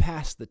going to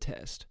pass the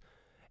test.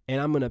 And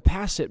I'm going to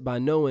pass it by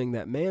knowing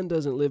that man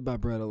doesn't live by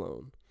bread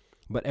alone,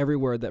 but every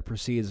word that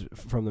proceeds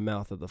from the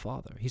mouth of the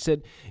Father. He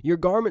said, your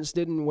garments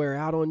didn't wear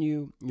out on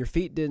you, your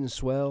feet didn't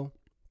swell,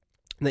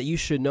 that you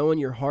should know in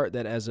your heart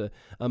that as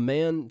a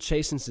man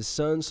chastens his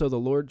son, so the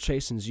Lord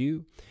chastens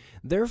you.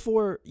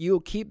 Therefore, you'll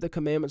keep the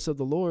commandments of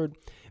the Lord.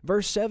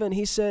 Verse 7,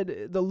 he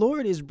said, the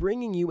Lord is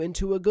bringing you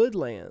into a good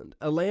land,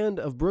 a land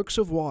of brooks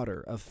of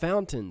water, of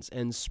fountains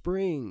and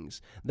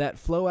springs that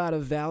flow out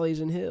of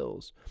valleys and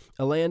hills,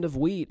 a land of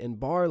wheat and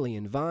barley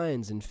and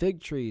vines and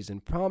fig trees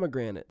and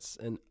pomegranates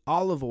and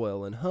olive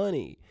oil and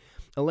honey,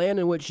 a land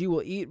in which you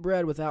will eat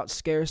bread without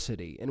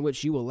scarcity, in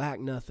which you will lack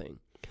nothing,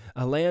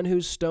 a land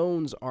whose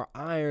stones are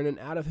iron and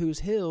out of whose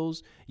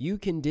hills you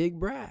can dig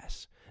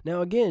brass.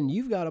 Now again,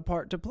 you've got a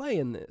part to play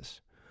in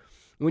this.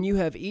 When you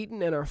have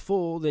eaten and are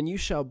full, then you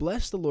shall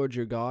bless the Lord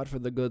your God for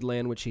the good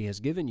land which he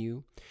has given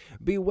you.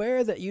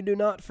 Beware that you do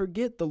not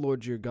forget the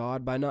Lord your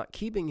God by not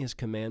keeping his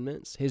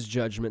commandments, his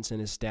judgments,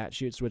 and his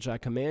statutes, which I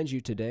command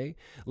you today,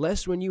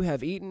 lest when you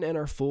have eaten and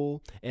are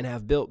full and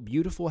have built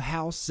beautiful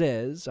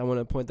houses, I want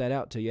to point that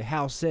out to you,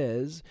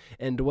 houses,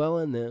 and dwell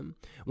in them,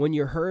 when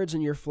your herds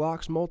and your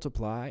flocks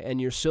multiply,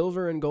 and your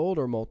silver and gold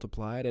are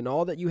multiplied, and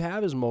all that you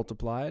have is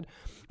multiplied,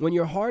 when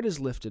your heart is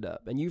lifted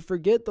up, and you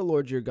forget the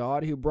Lord your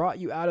God, who brought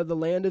you out of the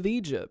land of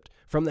Egypt,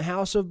 from the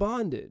house of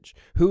bondage,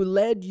 who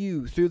led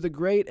you through the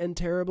great and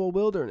terrible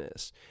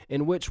wilderness,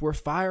 in which were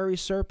fiery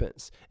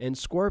serpents and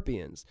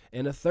scorpions,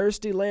 and a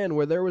thirsty land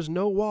where there was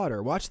no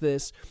water. Watch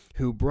this.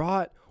 Who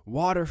brought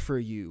water for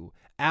you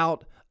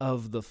out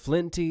of the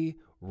flinty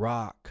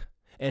rock,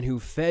 and who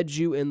fed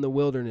you in the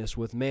wilderness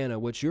with manna,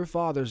 which your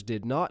fathers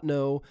did not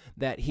know,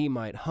 that he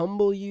might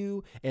humble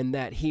you and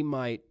that he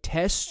might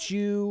test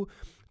you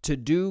to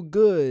do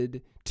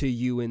good to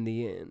you in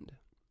the end.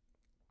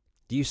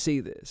 Do you see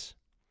this?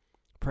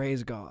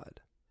 Praise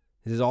God.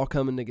 This is all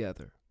coming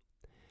together.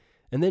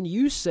 And then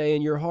you say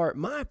in your heart,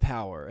 my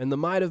power and the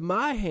might of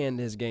my hand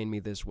has gained me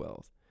this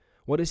wealth.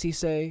 What does he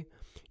say?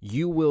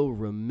 You will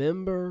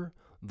remember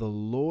the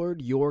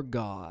Lord your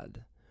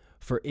God,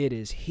 for it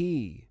is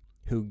he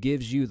who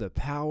gives you the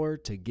power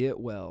to get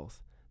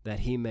wealth, that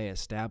he may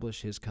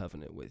establish his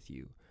covenant with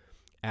you,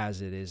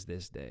 as it is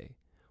this day.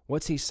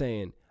 What's he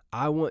saying?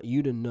 I want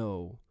you to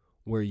know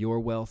where your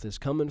wealth is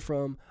coming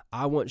from.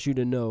 I want you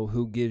to know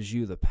who gives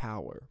you the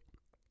power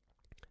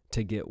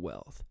to get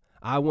wealth.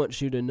 I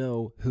want you to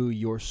know who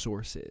your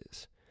source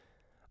is.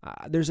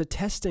 There's a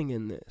testing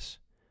in this.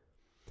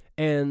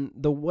 And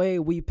the way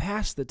we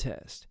pass the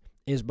test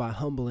is by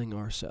humbling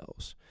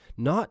ourselves,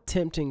 not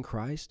tempting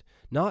Christ,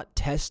 not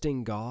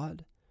testing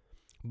God,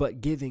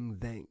 but giving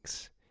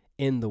thanks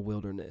in the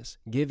wilderness,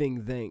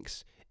 giving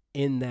thanks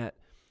in that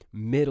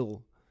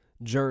middle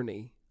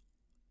journey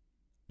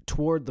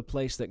toward the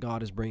place that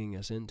God is bringing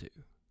us into.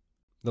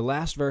 The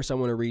last verse I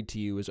want to read to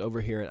you is over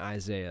here in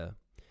Isaiah,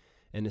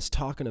 and it's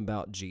talking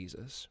about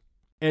Jesus.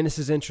 And this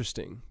is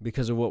interesting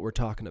because of what we're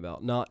talking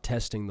about, not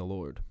testing the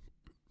Lord.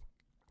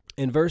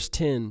 In verse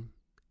 10,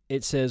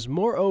 it says,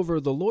 moreover,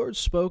 the Lord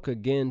spoke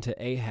again to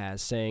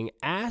Ahaz, saying,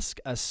 ask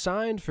a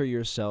sign for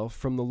yourself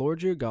from the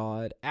Lord your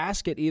God.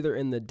 Ask it either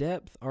in the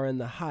depth or in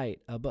the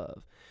height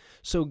above.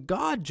 So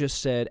God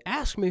just said,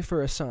 ask me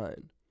for a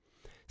sign.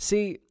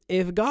 See,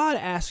 if God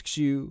asks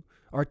you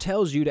or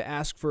tells you to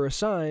ask for a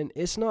sign,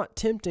 it's not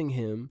tempting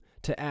him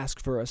to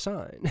ask for a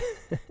sign.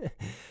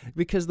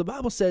 Because the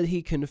Bible said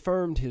he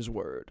confirmed his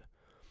word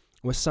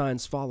with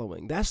signs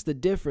following. That's the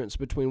difference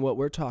between what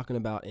we're talking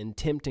about in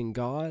tempting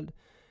God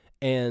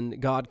and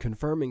God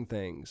confirming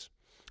things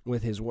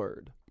with his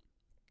word.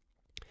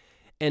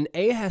 And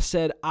Ahaz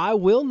said, I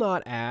will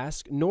not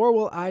ask, nor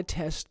will I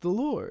test the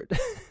Lord.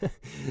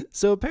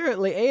 So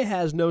apparently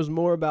Ahaz knows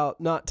more about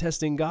not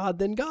testing God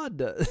than God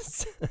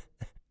does.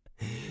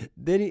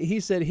 Then he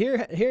said,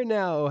 Hear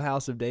now, O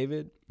house of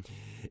David,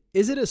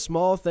 is it a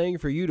small thing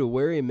for you to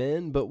weary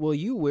men, but will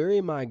you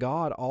weary my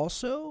God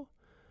also?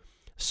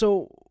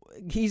 So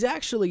he's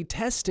actually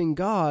testing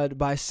God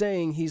by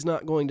saying he's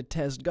not going to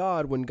test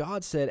God when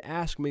God said,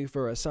 ask me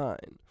for a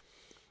sign.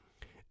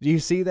 Do you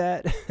see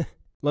that?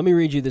 Let me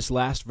read you this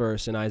last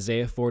verse in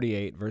Isaiah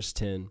 48, verse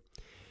 10.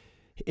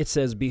 It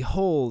says,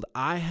 "Behold,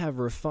 I have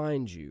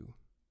refined you,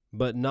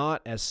 but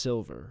not as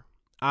silver.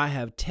 I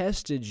have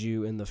tested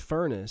you in the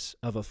furnace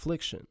of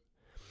affliction.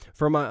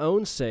 For my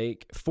own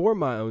sake,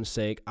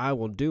 I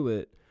will do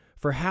it.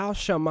 For how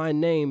shall my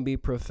name be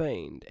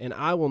profaned? And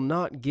I will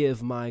not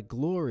give my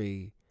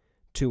glory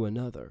to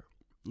another."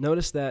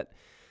 Notice that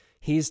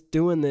he's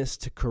doing this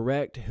to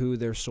correct who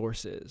their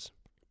source is.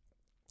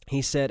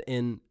 He said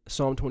in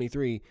Psalm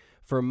 23,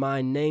 "For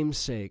my name's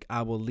sake,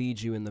 I will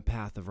lead you in the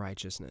path of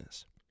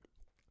righteousness."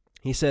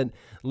 He said,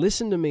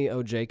 "Listen to me,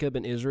 O Jacob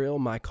and Israel,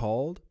 my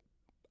called.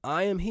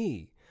 I am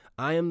he.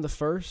 I am the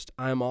first.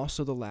 I am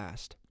also the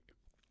last.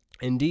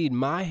 Indeed,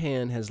 my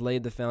hand has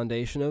laid the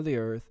foundation of the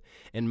earth,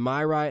 and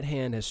my right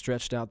hand has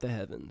stretched out the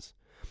heavens.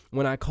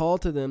 When I call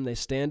to them, they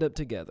stand up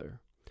together.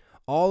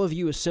 All of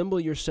you assemble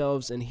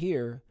yourselves and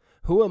hear.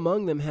 Who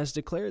among them has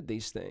declared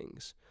these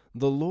things?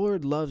 The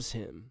Lord loves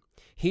him.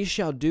 He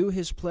shall do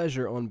his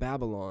pleasure on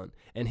Babylon,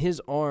 and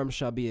his arm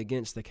shall be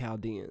against the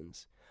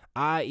Chaldeans.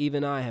 I,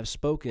 even I, have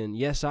spoken.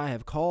 Yes, I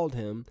have called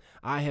him.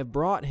 I have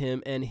brought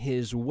him, and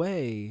his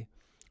way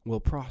will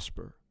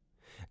prosper.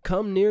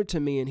 Come near to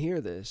me and hear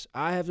this.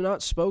 I have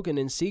not spoken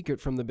in secret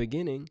from the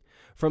beginning.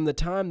 From the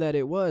time that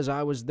it was,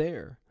 I was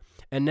there.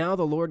 And now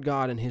the Lord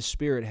God and his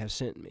Spirit have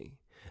sent me.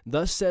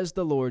 Thus says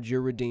the Lord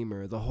your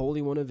Redeemer, the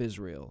Holy One of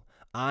Israel.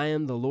 I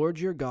am the Lord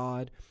your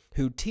God,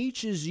 who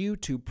teaches you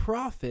to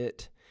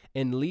profit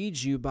and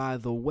leads you by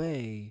the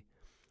way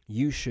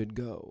you should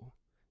go.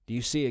 Do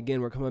you see,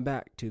 again, we're coming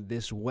back to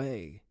this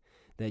way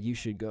that you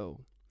should go.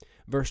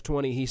 Verse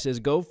 20, he says,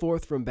 "Go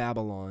forth from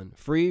Babylon,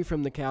 free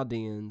from the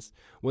Chaldeans,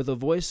 with a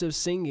voice of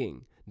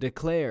singing,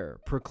 declare,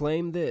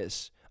 proclaim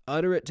this,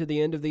 utter it to the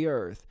end of the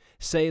earth.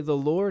 Say, the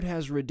Lord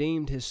has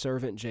redeemed his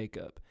servant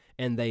Jacob,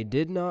 and they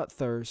did not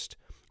thirst.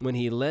 When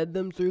he led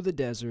them through the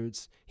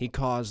deserts, he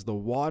caused the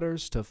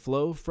waters to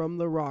flow from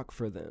the rock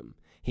for them.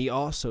 He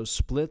also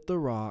split the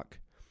rock,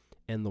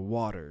 and the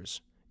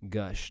waters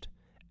gushed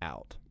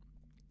out."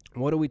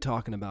 What are we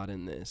talking about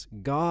in this?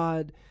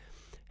 God,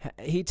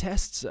 he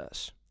tests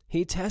us.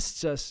 He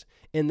tests us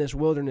in this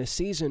wilderness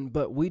season,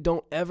 but we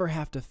don't ever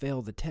have to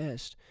fail the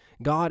test.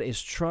 God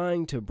is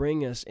trying to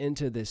bring us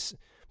into this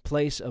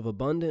place of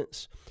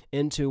abundance,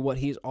 into what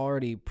he's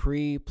already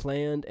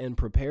pre-planned and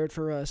prepared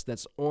for us,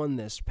 that's on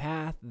this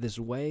path, this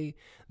way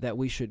that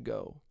we should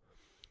go.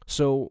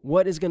 So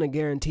what is going to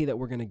guarantee that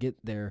we're going to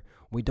get there?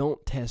 We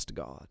don't test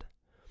God.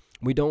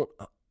 We don't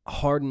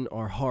harden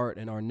our heart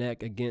and our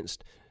neck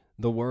against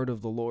the word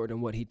of the Lord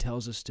and what he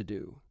tells us to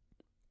do.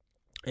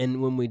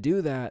 And when we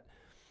do that,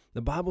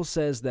 the Bible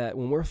says that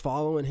when we're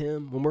following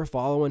him, when we're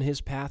following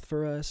his path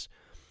for us,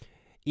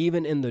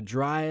 even in the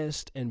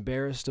driest and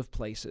barest of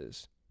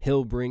places,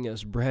 he'll bring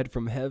us bread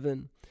from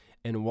heaven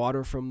and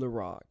water from the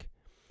rock.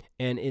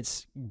 And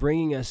it's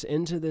bringing us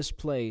into this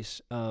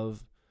place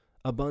of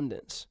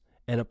abundance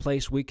and a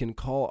place we can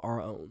call our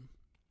own.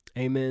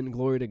 Amen.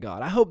 Glory to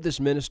God. I hope this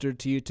ministered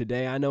to you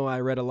today. I know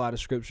I read a lot of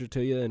scripture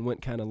to you and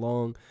went kind of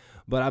long,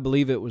 but I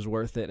believe it was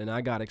worth it, and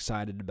I got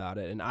excited about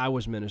it, and I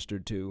was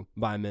ministered to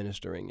by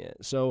ministering it.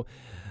 So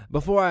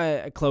before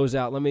I close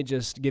out, let me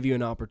just give you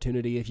an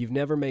opportunity. If you've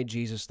never made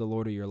Jesus the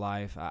Lord of your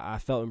life, I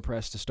felt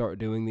impressed to start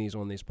doing these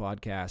on these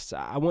podcasts.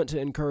 I want to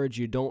encourage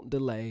you, don't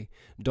delay,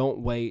 don't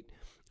wait.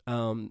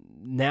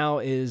 Now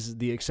is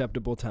the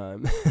acceptable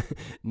time.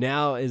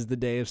 Now is the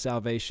day of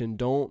salvation.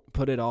 Don't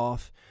put it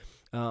off.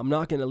 I'm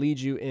not going to lead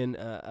you in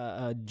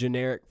a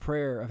generic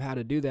prayer of how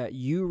to do that.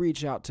 You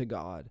reach out to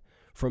God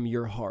from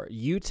your heart.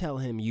 You tell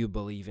him you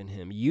believe in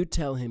him. You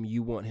tell him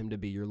you want him to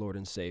be your Lord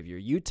and Savior.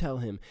 You tell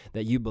him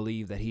that you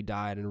believe that he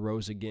died and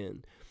rose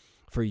again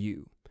for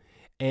you.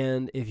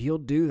 And if you'll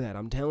do that,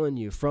 I'm telling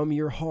you, from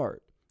your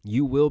heart,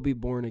 you will be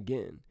born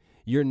again.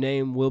 Your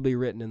name will be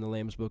written in the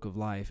Lamb's Book of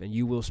Life, and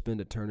you will spend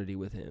eternity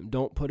with him.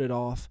 Don't put it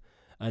off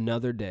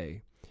another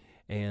day,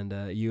 and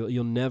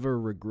you'll never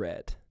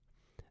regret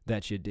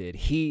that you did.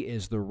 He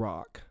is the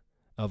rock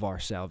of our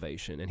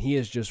salvation, and he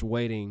is just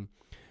waiting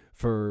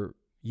for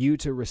you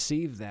to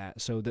receive that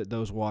so that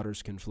those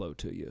waters can flow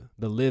to you,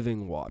 the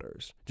living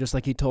waters. Just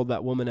like he told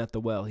that woman at the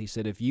well, he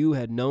said, if you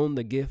had known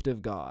the gift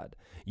of God,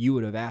 you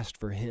would have asked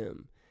for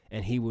him,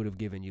 and he would have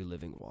given you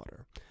living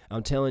water.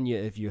 I'm telling you,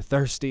 if you're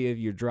thirsty, if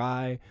you're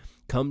dry,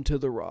 come to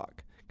the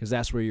rock, because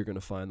that's where you're going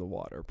to find the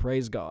water.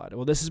 Praise God.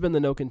 Well, this has been the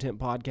No Content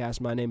Podcast.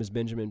 My name is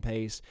Benjamin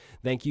Pace.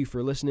 Thank you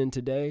for listening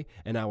today,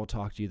 and I will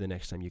talk to you the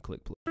next time you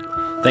click play.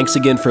 Thanks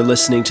again for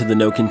listening to the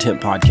No Content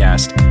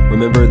Podcast.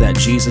 Remember that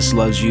Jesus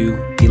loves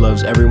you, he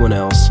loves everyone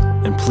else,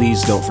 and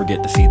please don't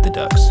forget to feed the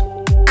ducks.